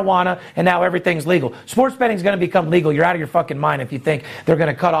smoking marijuana, and now everything's legal. Sports betting is going to become legal. You're out of your fucking mind if you think they're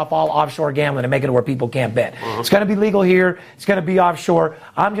going to cut off all offshore gambling and make it where people can't bet. It's going to be legal here. It's going to be offshore.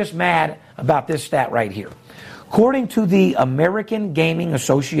 I'm just mad about this stat right here. According to the American Gaming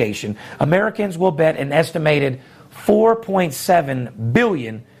Association, Americans will bet an estimated $4.7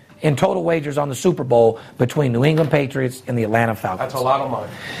 billion in total wagers on the Super Bowl between New England Patriots and the Atlanta Falcons. That's a lot of money.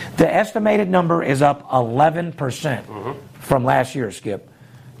 The estimated number is up 11% from last year, Skip.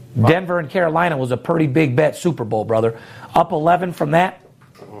 Wow. Denver and Carolina was a pretty big bet Super Bowl, brother. Up 11 from that.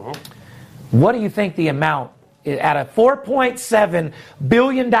 What do you think the amount is out of $4.7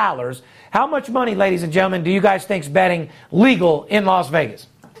 billion? How much money, ladies and gentlemen, do you guys think is betting legal in Las Vegas?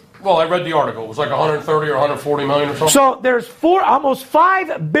 Well, I read the article. It was like 130 or 140 million or something. So there's almost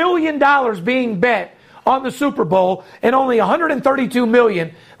 $5 billion being bet on the Super Bowl and only $132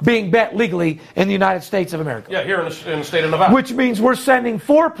 million being bet legally in the United States of America. Yeah, here in the state of Nevada. Which means we're sending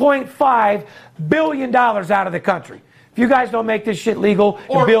 $4.5 billion out of the country. If you guys don't make this shit legal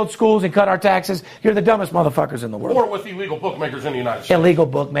and build schools and cut our taxes, you're the dumbest motherfuckers in the world. Or with illegal bookmakers in the United States. Illegal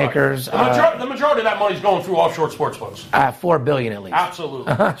bookmakers. Right. The majority of that money is going through offshore sports books. $4 billion at least.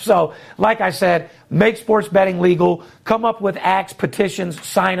 Absolutely. So, like I said, make sports betting legal. Come up with acts, petitions,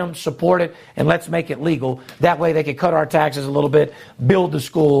 sign them, support it, and let's make it legal. That way they can cut our taxes a little bit, build the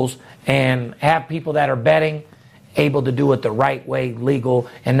schools, and have people that are betting able to do it the right way, legal,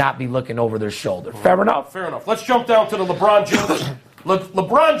 and not be looking over their shoulder. Fair enough? Fair enough. Let's jump down to the LeBron James.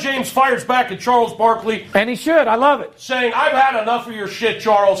 LeBron James fires back at Charles Barkley. And he should. I love it. Saying, I've had enough of your shit,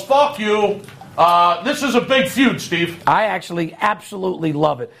 Charles. Fuck you. This is a big feud, Steve. I actually absolutely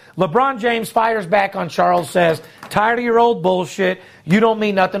love it. LeBron James fires back on Charles, says, tired of your old bullshit. You don't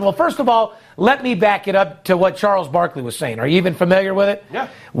mean nothing. Well, first of all, let me back it up to what Charles Barkley was saying. Are you even familiar with it? Yeah.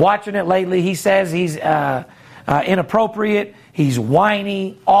 Watching it lately, he says he's inappropriate, he's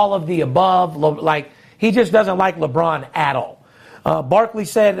whiny, all of the above. Like, he just doesn't like LeBron at all. Barkley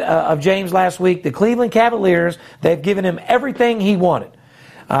said of James last week, the Cleveland Cavaliers, they've given him everything he wanted.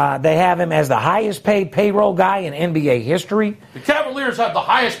 They have him as the highest paid payroll guy in NBA history. The Cavaliers have the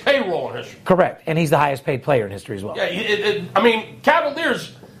highest payroll in history. Correct, and he's the highest paid player in history as well. Yeah,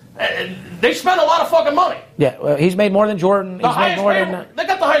 Cavaliers, they spend a lot of fucking money. Yeah, well, he's made more than Jordan. They got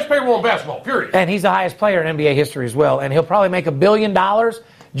the highest payroll in basketball, period. And he's the highest player in NBA history as well. And he'll probably make $1 billion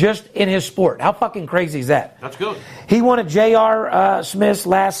just in his sport. How fucking crazy is that? That's good. He wanted J.R. Smith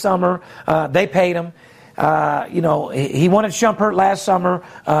last summer. They paid him. he wanted Shumpert last summer.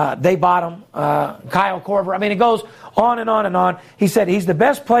 They bought him. Kyle Korver. I mean, it goes on and on and on. He said he's the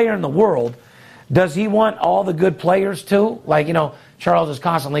best player in the world. Does he want all the good players too? Like, Charles is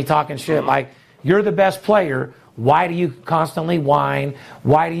constantly talking shit. Like, you're the best player. Why do you constantly whine?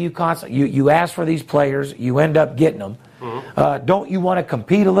 Why do you you ask for these players, you end up getting them. Don't you want to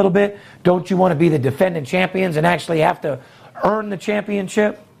compete a little bit? Don't you want to be the defending champions and actually have to earn the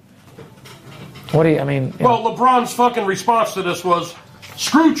championship? What do you, Well, LeBron's fucking response to this was,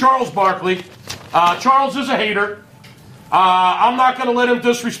 screw Charles Barkley. Charles is a hater. I'm not going to let him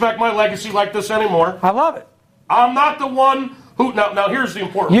disrespect my legacy like this anymore. I love it. I'm not the one who... Now here's the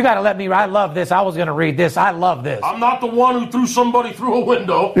important... You got to let me... I love this. I was going to read this. I love this. I'm not the one who threw somebody through a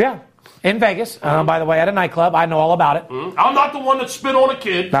window. Yeah. In Vegas, by the way, at a nightclub. I know all about it. I'm not the one that spit on a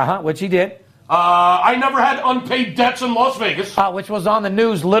kid. Which he did. I never had unpaid debts in Las Vegas. Which was on the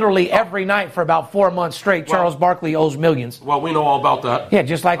news literally every night for about 4 months straight. Charles Barkley owes millions. Well, we know all about that. Yeah,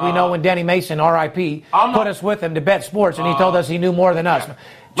 just like we know when Denny Mason, R.I.P., put us with him to bet sports, and he told us he knew more than us.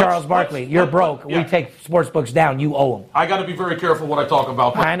 Charles Barkley, you're broke. We take sports books down. You owe them. I got to be very careful what I talk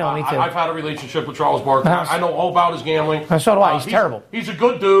about. I know, me too. I've had a relationship with Charles Barkley. I know all about his gambling. So do I. He's terrible. He's a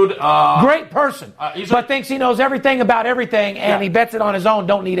good dude. Great person. But thinks he knows everything about everything, and he bets it on his own,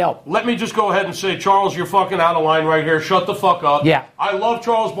 don't need help. Let me just go ahead and say, Charles, you're fucking out of line right here. Shut the fuck up. Yeah. I love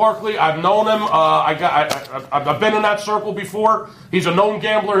Charles Barkley. I've known him. I've been in that circle before. He's a known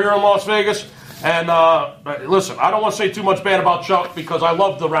gambler here in Las Vegas. And listen, I don't want to say too much bad about Chuck because I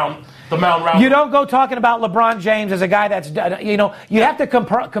love the Mound Round. You don't go talking about LeBron James as a guy that's, you have to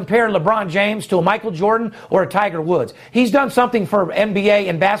compare LeBron James to a Michael Jordan or a Tiger Woods. He's done something for NBA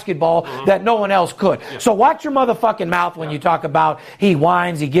and basketball that no one else could. Yeah. So watch your motherfucking mouth when you talk about he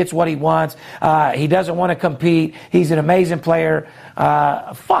whines, he gets what he wants, he doesn't want to compete, he's an amazing player.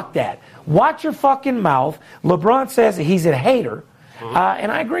 Fuck that. Watch your fucking mouth. LeBron says he's a hater,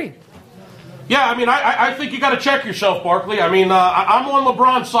 and I agree. Yeah, I think you got to check yourself, Barkley. I'm on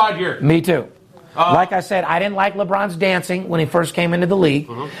LeBron's side here. Me too. Like I said, I didn't like LeBron's dancing when he first came into the league.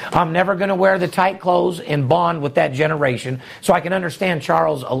 I'm never going to wear the tight clothes and bond with that generation. So I can understand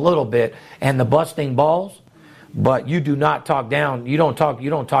Charles a little bit and the busting balls. But you do not talk down. You don't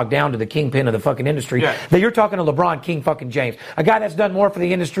talk down to the kingpin of the fucking industry. Yeah. You're talking to LeBron King fucking James, a guy that's done more for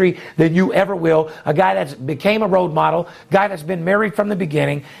the industry than you ever will, a guy that's became a role model, guy that's been married from the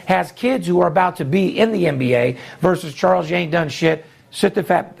beginning, has kids who are about to be in the NBA. Versus Charles, you ain't done shit. Sit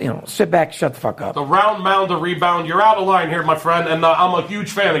back, shut the fuck up. The round mound, the rebound. You're out of line here, my friend, and I'm a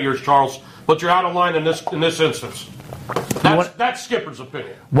huge fan of yours, Charles. But you're out of line in this instance. That's Skipper's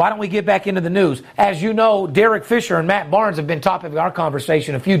opinion. Why don't we get back into the news? As you know, Derek Fisher and Matt Barnes have been topic of our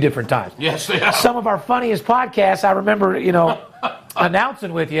conversation a few different times. Yes, they have. Some of our funniest podcasts, I remember,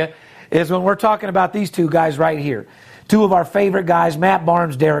 announcing with you, is when we're talking about these two guys right here. Two of our favorite guys, Matt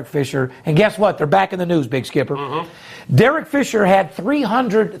Barnes, Derek Fisher. And guess what? They're back in the news, Big Skipper. Derek Fisher had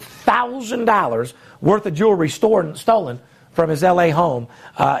 $300,000 worth of jewelry stolen from his L.A. home,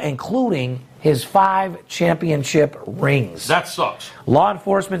 including his 5 championship rings. That sucks. Law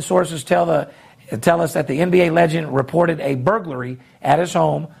enforcement sources tell us that the NBA legend reported a burglary at his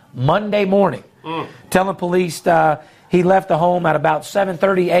home Monday morning, telling police he left the home at about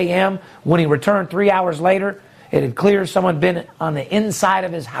 7:30 a.m. When he returned 3 hours later, it had clear someone been on the inside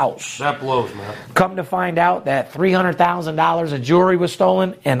of his house. That blows, man. Come to find out that $300,000 of jewelry was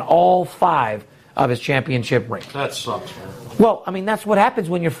stolen and all 5 of his championship rings. That sucks, man. Well, that's what happens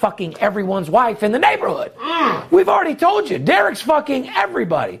when you're fucking everyone's wife in the neighborhood. We've already told you. Derek's fucking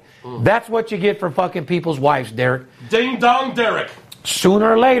everybody. That's what you get for fucking people's wives, Derek. Ding dong, Derek.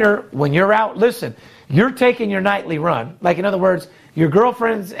 Sooner or later, when you're out, listen, you're taking your nightly run. Like, in other words, your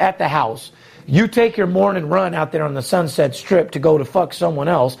girlfriend's at the house. You take your morning run out there on the Sunset Strip to go to fuck someone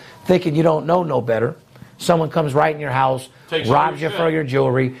else, thinking you don't know no better. Someone comes right in your house, robs you for your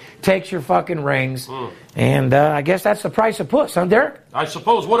jewelry, takes your fucking rings, and I guess that's the price of puss, huh, Derek? I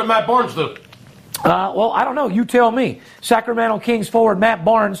suppose. What did Matt Barnes do? Well, I don't know. You tell me. Sacramento Kings forward Matt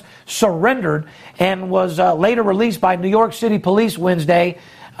Barnes surrendered and was later released by New York City police Wednesday,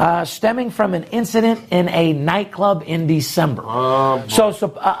 stemming from an incident in a nightclub in December.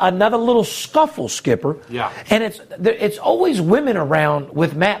 So another little scuffle, Skipper. Yeah. And it's always women around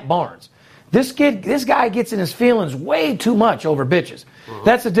with Matt Barnes. This guy gets in his feelings way too much over bitches.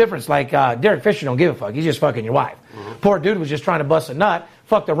 That's the difference. Like, Derek Fisher don't give a fuck. He's just fucking your wife. Poor dude was just trying to bust a nut.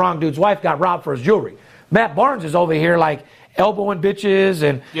 Fuck the wrong dude's wife, got robbed for his jewelry. Matt Barnes is over here like elbowing bitches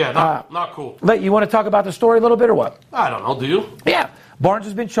and... Yeah, not cool. You want to talk about the story a little bit or what? I don't know. Do you? Yeah. Barnes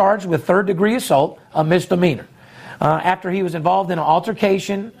has been charged with third-degree assault, a misdemeanor, after he was involved in an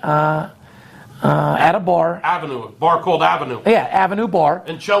altercation At a bar. Avenue, a bar called Avenue. Yeah, Avenue Bar.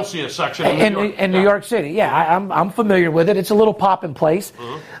 In Chelsea, a section in New York City. Yeah, I'm familiar with it. It's a little poppin' place.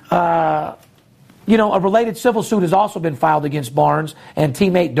 A related civil suit has also been filed against Barnes and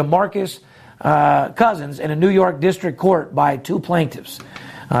teammate DeMarcus Cousins in a New York district court by two plaintiffs.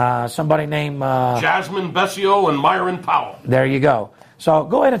 Somebody named... Jasmine Bessio and Myron Powell. There you go. So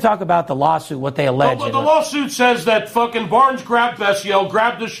go ahead and talk about the lawsuit, what they allege. The lawsuit says that fucking Barnes grabbed Bessio,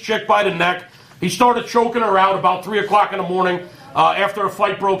 grabbed this chick by the neck. He started choking her out about 3 o'clock in the morning after a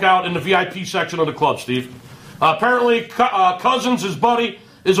fight broke out in the VIP section of the club, Steve. Apparently, Cousins, his buddy,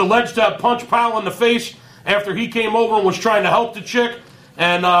 is alleged to have punched Powell in the face after he came over and was trying to help the chick.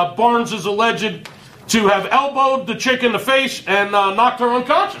 And Barnes is alleged to have elbowed the chick in the face and knocked her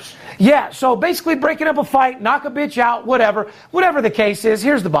unconscious. Yeah, so basically breaking up a fight, knock a bitch out, whatever the case is.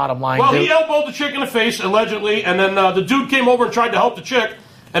 Here's the bottom line. Well, he elbowed the chick in the face, allegedly, and then the dude came over and tried to help the chick.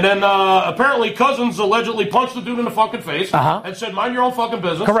 And then apparently Cousins allegedly punched the dude in the fucking face and said, mind your own fucking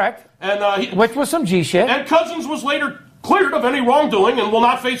business. Correct. And which was some G shit. And Cousins was later cleared of any wrongdoing and will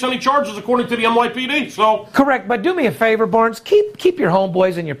not face any charges according to the NYPD. So correct, but do me a favor, Barnes. Keep your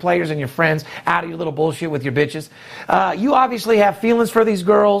homeboys and your players and your friends out of your little bullshit with your bitches. You obviously have feelings for these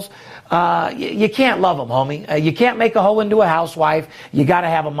girls. You can't love them, homie. You can't make a hoe into a housewife. You got to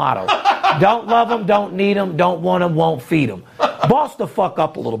have a motto. Don't love them, don't need them, don't want them, won't feed them. Boss the fuck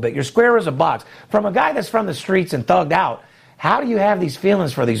up a little bit. You're square as a box. From a guy that's from the streets and thugged out, how do you have these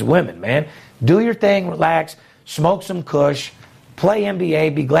feelings for these women, man? Do your thing, relax, smoke some kush, play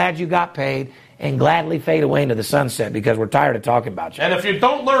NBA, be glad you got paid, and gladly fade away into the sunset because we're tired of talking about you. And if you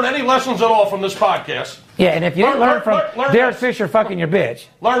don't learn any lessons at all from this podcast... Yeah, and if you didn't learn from Derek Fisher fucking your bitch...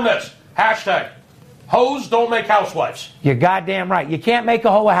 Learn this. Hashtag, hoes don't make housewives. You're goddamn right. You can't make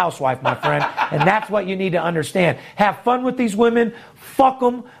a hoe a housewife, my friend. And that's what you need to understand. Have fun with these women, fuck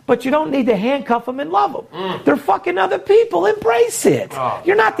them, but you don't need to handcuff them and love them. They're fucking other people. Embrace it.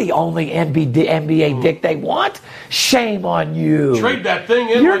 You're not the only NBA dick they want. Shame on you. Trade that thing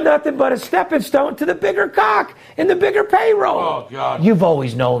in. You're nothing but a stepping stone to the bigger cock and the bigger payroll. Oh, God. You've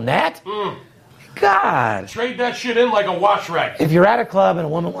always known that. God. Trade that shit in like a wash rag. If you're at a club and a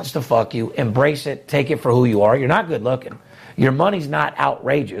woman wants to fuck you, embrace it. Take it for who you are. You're not good looking. Your money's not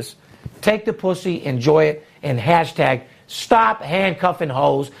outrageous. Take the pussy, enjoy it, and hashtag stop handcuffing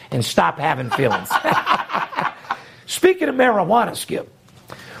hoes and stop having feelings. Speaking of marijuana, Skip,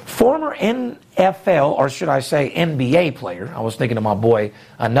 former NFL, or should I say NBA player, I was thinking of my boy,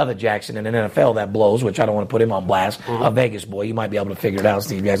 another Jackson in an NFL that blows, which I don't want to put him on blast, a Vegas boy. You might be able to figure it out,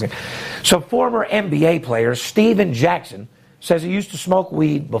 Steve Jackson. So former NBA player Steven Jackson says he used to smoke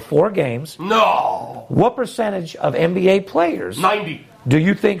weed before games. No. What percentage of NBA players 90. Do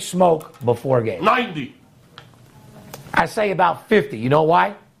you think smoke before games? 90. I say about 50. You know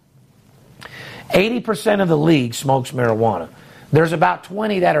why? 80% of the league smokes marijuana. There's about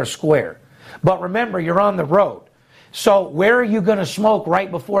 20 that are square. But remember, you're on the road. So where are you going to smoke right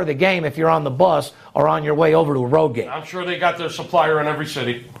before the game if you're on the bus or on your way over to a road game? I'm sure they got their supplier in every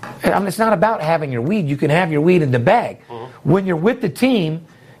city. I mean, it's not about having your weed. You can have your weed in the bag. When you're with the team,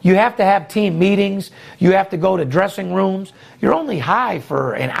 you have to have team meetings. You have to go to dressing rooms. You're only high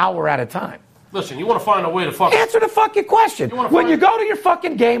for an hour at a time. Listen, you want to find a way to fuck... Answer the fucking question. When you go to your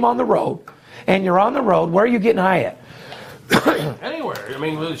fucking game on the road, and you're on the road, where are you getting high at? Anywhere. I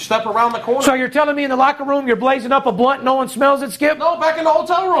mean, step around the corner. So you're telling me in the locker room you're blazing up a blunt, no one smells it, Skip? No, back in the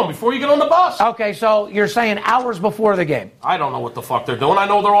hotel room before you get on the bus. Okay, so you're saying hours before the game. I don't know what the fuck they're doing. I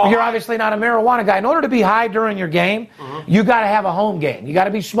know they're all... You're obviously not a marijuana guy. In order to be high during your game, you got to have a home game. You got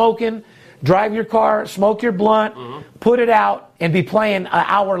to be smoking, drive your car, smoke your blunt, put it out, and be playing an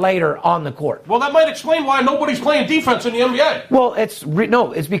hour later on the court. Well, that might explain why nobody's playing defense in the NBA. Well,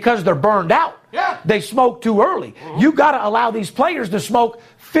 it's because they're burned out. Yeah. They smoke too early. You got to allow these players to smoke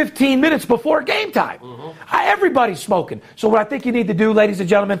 15 minutes before game time. Everybody's smoking. So what I think you need to do, ladies and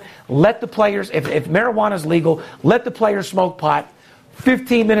gentlemen, let the players, if marijuana is legal, let the players smoke pot.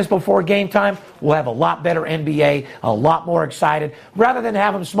 15 minutes before game time, we'll have a lot better NBA, a lot more excited, rather than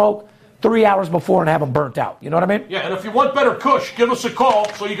have them smoke 3 hours before and have them burnt out. You know what I mean? Yeah, and if you want better kush, give us a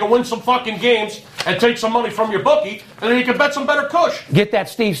call so you can win some fucking games and take some money from your bookie, and then you can bet some better kush. Get that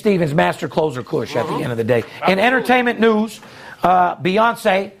Steve Stevens Master Closer kush at the end of the day. In entertainment news,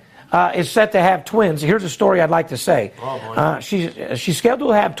 Beyonce is set to have twins. Here's a story I'd like to say. She's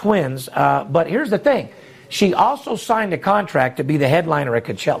scheduled to have twins, but here's the thing. She also signed a contract to be the headliner at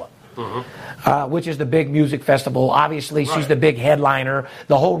Coachella. Which is the big music festival. Obviously, she's the big headliner.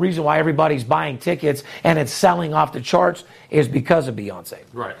 The whole reason why everybody's buying tickets and it's selling off the charts is because of Beyonce.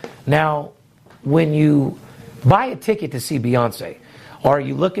 Right. Now, when you buy a ticket to see Beyonce, Or are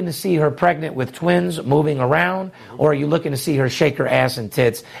you looking to see her pregnant with twins moving around? Or are you looking to see her shake her ass and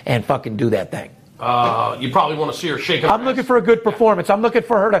tits and fucking do that thing? You probably want to see her shake her I'm looking for a good performance. I'm looking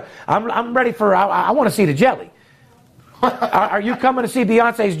for her to, I'm ready for, I want to see the jelly. Are you coming to see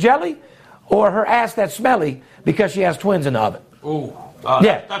Beyonce's jelly? Or her ass that's smelly because she has twins in the oven? Ooh.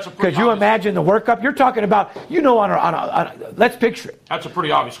 Yeah, that's a pretty could you obvious imagine the workup? You're talking about, let's picture it. That's a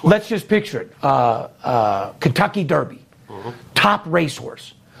pretty obvious question. Let's just picture it. Kentucky Derby. Top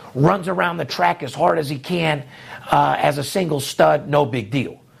racehorse. Runs around the track as hard as he can as a single stud, no big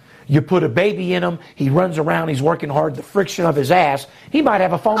deal. You put a baby in him, he runs around, he's working hard, the friction of his ass, he might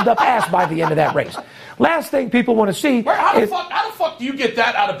have a foamed up ass by the end of that race. Last thing people want to see How the fuck do you get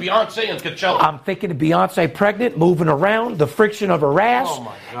that out of Beyonce and Coachella? I'm thinking of Beyonce pregnant, moving around, the friction of her ass,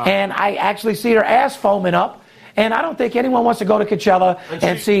 and I actually see her ass foaming up. And I don't think anyone wants to go to Coachella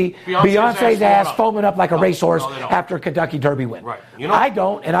and see Beyonce's ass foaming up like a racehorse after a Kentucky Derby win. Right. I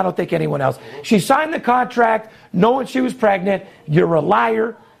don't, and I don't think anyone else. She signed the contract knowing she was pregnant. You're a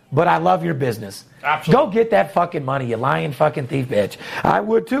liar, but I love your business. Absolutely. Go get that fucking money, you lying fucking thief bitch. I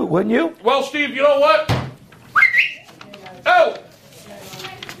would too, wouldn't you? Well, Steve, you know what? Oh!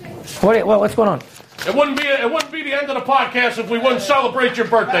 What's going on? It wouldn't be the end of the podcast if we wouldn't celebrate your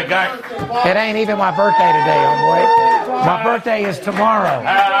birthday, guy. It ain't even my birthday today, homeboy. My birthday is tomorrow.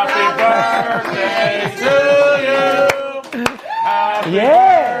 Happy birthday to you. Happy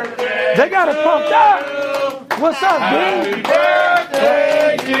birthday. They got it pumped up. What's up, Happy B?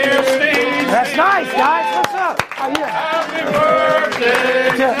 birthday, dear Steve. That's nice, guys. What's up? Oh, yeah. Happy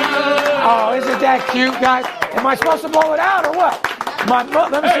birthday to you. Oh, isn't that cute, guys? Am I supposed to blow it out or what?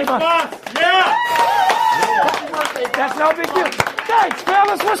 Let me see my... Yeah. That's no big deal. Thanks,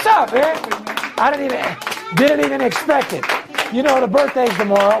 fellas. What's up, man? I didn't even expect it. You know, the birthday's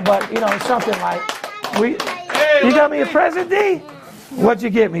tomorrow, but, something like... You got me a present, D? What'd you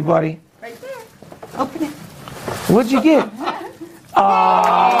get me, buddy? Right there. Open it. What'd you get?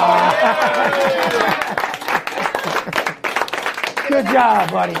 Good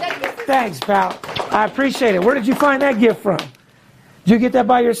job, buddy. Thanks, pal. I appreciate it. Where did you find that gift from? Did you get that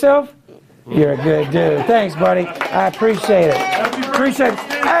by yourself? You're a good dude. Thanks, buddy. I appreciate it. Appreciate it.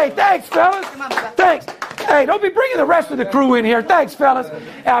 Hey, thanks, fellas. Thanks. Hey, don't be bringing the rest of the crew in here. Thanks, fellas.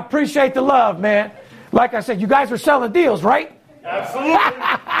 I appreciate the love, man. Like I said, you guys are selling deals, right? Absolutely.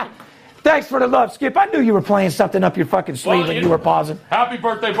 Thanks for the love, Skip. I knew you were playing something up your fucking sleeve when you were pausing. Happy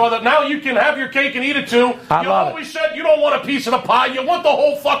birthday, brother. Now you can have your cake and eat it, too. I you love always said you don't want a piece of the pie. You want the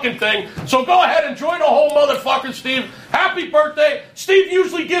whole fucking thing. So go ahead, enjoy the whole motherfucker, Steve. Happy birthday. Steve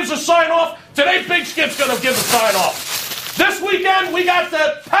usually gives a sign-off. Today, Big Skip's going to give a sign-off. This weekend, we got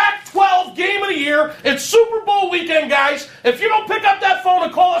the Pac-12 game of the year. It's Super Bowl weekend, guys. If you don't pick up that phone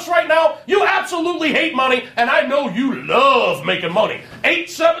and call us right now, you absolutely hate money, and I know you love making money.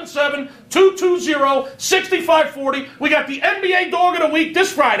 877-220-6540. We got the NBA Dog of the Week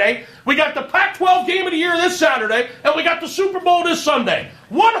this Friday. We got the Pac-12 game of the year this Saturday, and we got the Super Bowl this Sunday.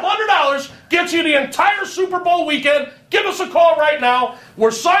 $100 gets you the entire Super Bowl weekend. Give us a call right now.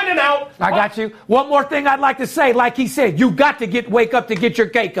 We're signing out. I got you. One more thing I'd like to say, like he said, you got to wake up to get your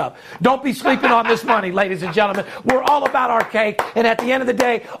cake up. Don't be sleeping on this money, ladies and gentlemen. We're all about our cake, and at the end of the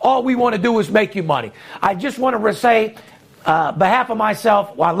day, all we want to do is make you money. I just want to say, behalf of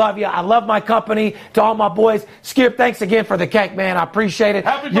myself, I love you. I love my company. To all my boys, Skip, thanks again for the cake, man. I appreciate it.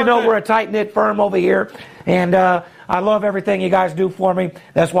 Happy birthday. You know we're a tight-knit firm over here, and I love everything you guys do for me.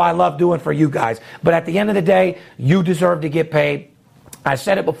 That's why I love doing for you guys. But at the end of the day, you deserve to get paid. I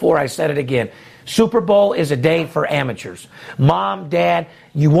said it before, I said it again. Super Bowl is a day for amateurs. Mom, Dad,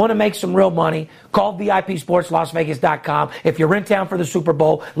 you want to make some real money, call VIPSportsLasVegas.com. If you're in town for the Super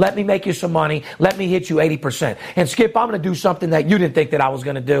Bowl, let me make you some money. Let me hit you 80%. And Skip, I'm going to do something that you didn't think that I was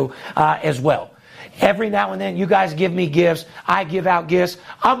going to do as well. Every now and then, you guys give me gifts. I give out gifts.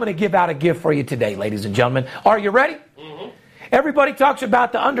 I'm going to give out a gift for you today, ladies and gentlemen. Are you ready? Mm-hmm. Everybody talks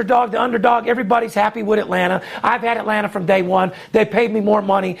about the underdog, the underdog. Everybody's happy with Atlanta. I've had Atlanta from day one. They paid me more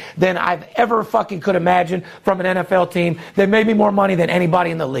money than I've ever fucking could imagine from an NFL team. They made me more money than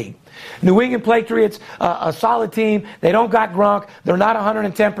anybody in the league. New England Patriots, a solid team. They don't got Gronk. They're not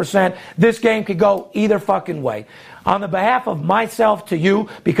 110%. This game could go either fucking way. On the behalf of myself to you,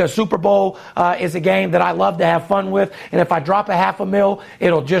 because Super Bowl is a game that I love to have fun with, and if I drop $500,000,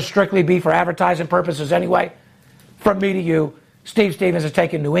 it'll just strictly be for advertising purposes anyway. From me to you, Steve Stevens is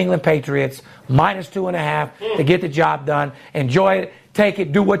taking New England Patriots -2.5 to get the job done. Enjoy it, take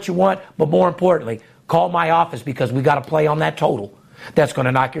it, do what you want, but more importantly, call my office because we got to play on that total. That's going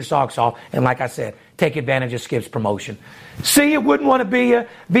to knock your socks off. And like I said, take advantage of Skip's promotion. See you, wouldn't want to be you.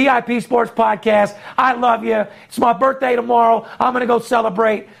 VIP Sports Podcast. I love you. It's my birthday tomorrow. I'm going to go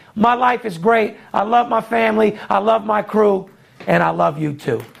celebrate. My life is great. I love my family. I love my crew. And I love you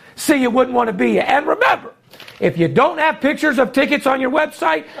too. See you, wouldn't want to be you. And remember, if you don't have pictures of tickets on your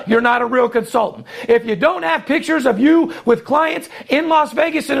website, you're not a real consultant. If you don't have pictures of you with clients in Las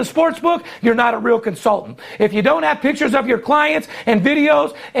Vegas in a sports book, you're not a real consultant. If you don't have pictures of your clients and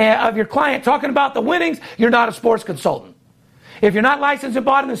videos of your client talking about the winnings, you're not a sports consultant. If you're not licensed and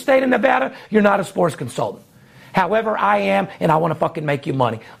bought in the state of Nevada, you're not a sports consultant. However, I am, and I want to fucking make you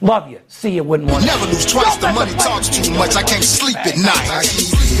money. Love you. See you, wouldn't want to. Never lose twice. The money talks too much. I can't sleep at night.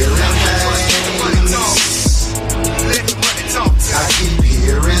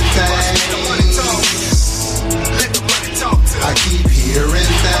 I keep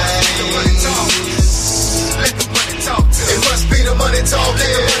hearing things. It must be the money talking.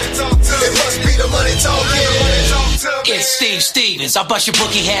 It must be the money talking. It's Steve Stevens. I bust your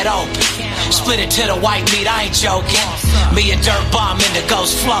bookie head open. Split it to the white meat. I ain't joking. Me and Dirt Bomb in the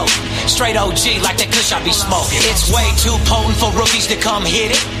Ghost Flow. Straight OG like that kush I be smoking. It's way too potent for rookies to come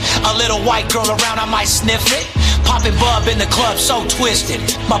hit it. A little white girl around, I might sniff it. Poppin' bub in the club, so twisted.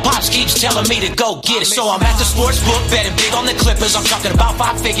 My pops keeps telling me to go get it. So I'm at the sports book, betting big on the Clippers. I'm talking about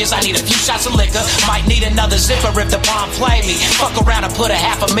 5 figures, I need a few shots of liquor. Might need another zipper if the bomb play me. Fuck around and put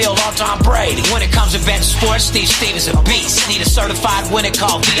 $500,000 on Tom Brady. When it comes to betting sports, Steve Stevens a beast. Need a certified winner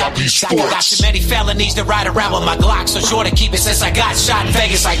called VIP Sports. Got too many felonies to ride around with my Glock, so sure to keep it since I got shot in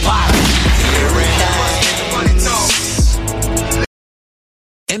Vegas like Byron.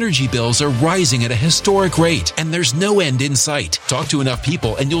 Energy bills are rising at a historic rate, and there's no end in sight. Talk to enough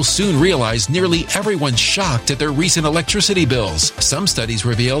people, and you'll soon realize nearly everyone's shocked at their recent electricity bills. Some studies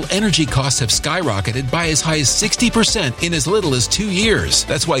reveal energy costs have skyrocketed by as high as 60% in as little as 2 years.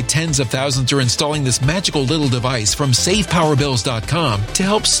 That's why tens of thousands are installing this magical little device from SavePowerBills.com to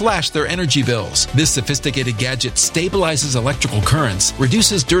help slash their energy bills. This sophisticated gadget stabilizes electrical currents,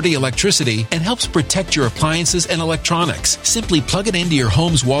 reduces dirty electricity, and helps protect your appliances and electronics. Simply plug it into your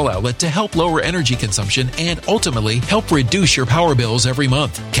home's wall outlet to help lower energy consumption and ultimately help reduce your power bills every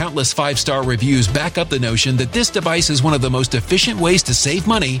month. Countless 5-star reviews back up the notion that this device is one of the most efficient ways to save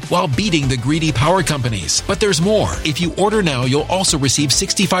money while beating the greedy power companies. But there's more. If you order now, you'll also receive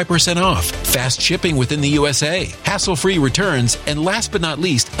 65% off, fast shipping within the USA, hassle-free returns, and last but not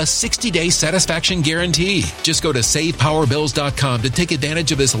least, a 60-day satisfaction guarantee. Just go to SavePowerBills.com to take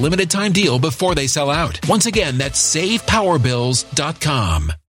advantage of this limited time deal before they sell out. Once again, that's SavePowerBills.com.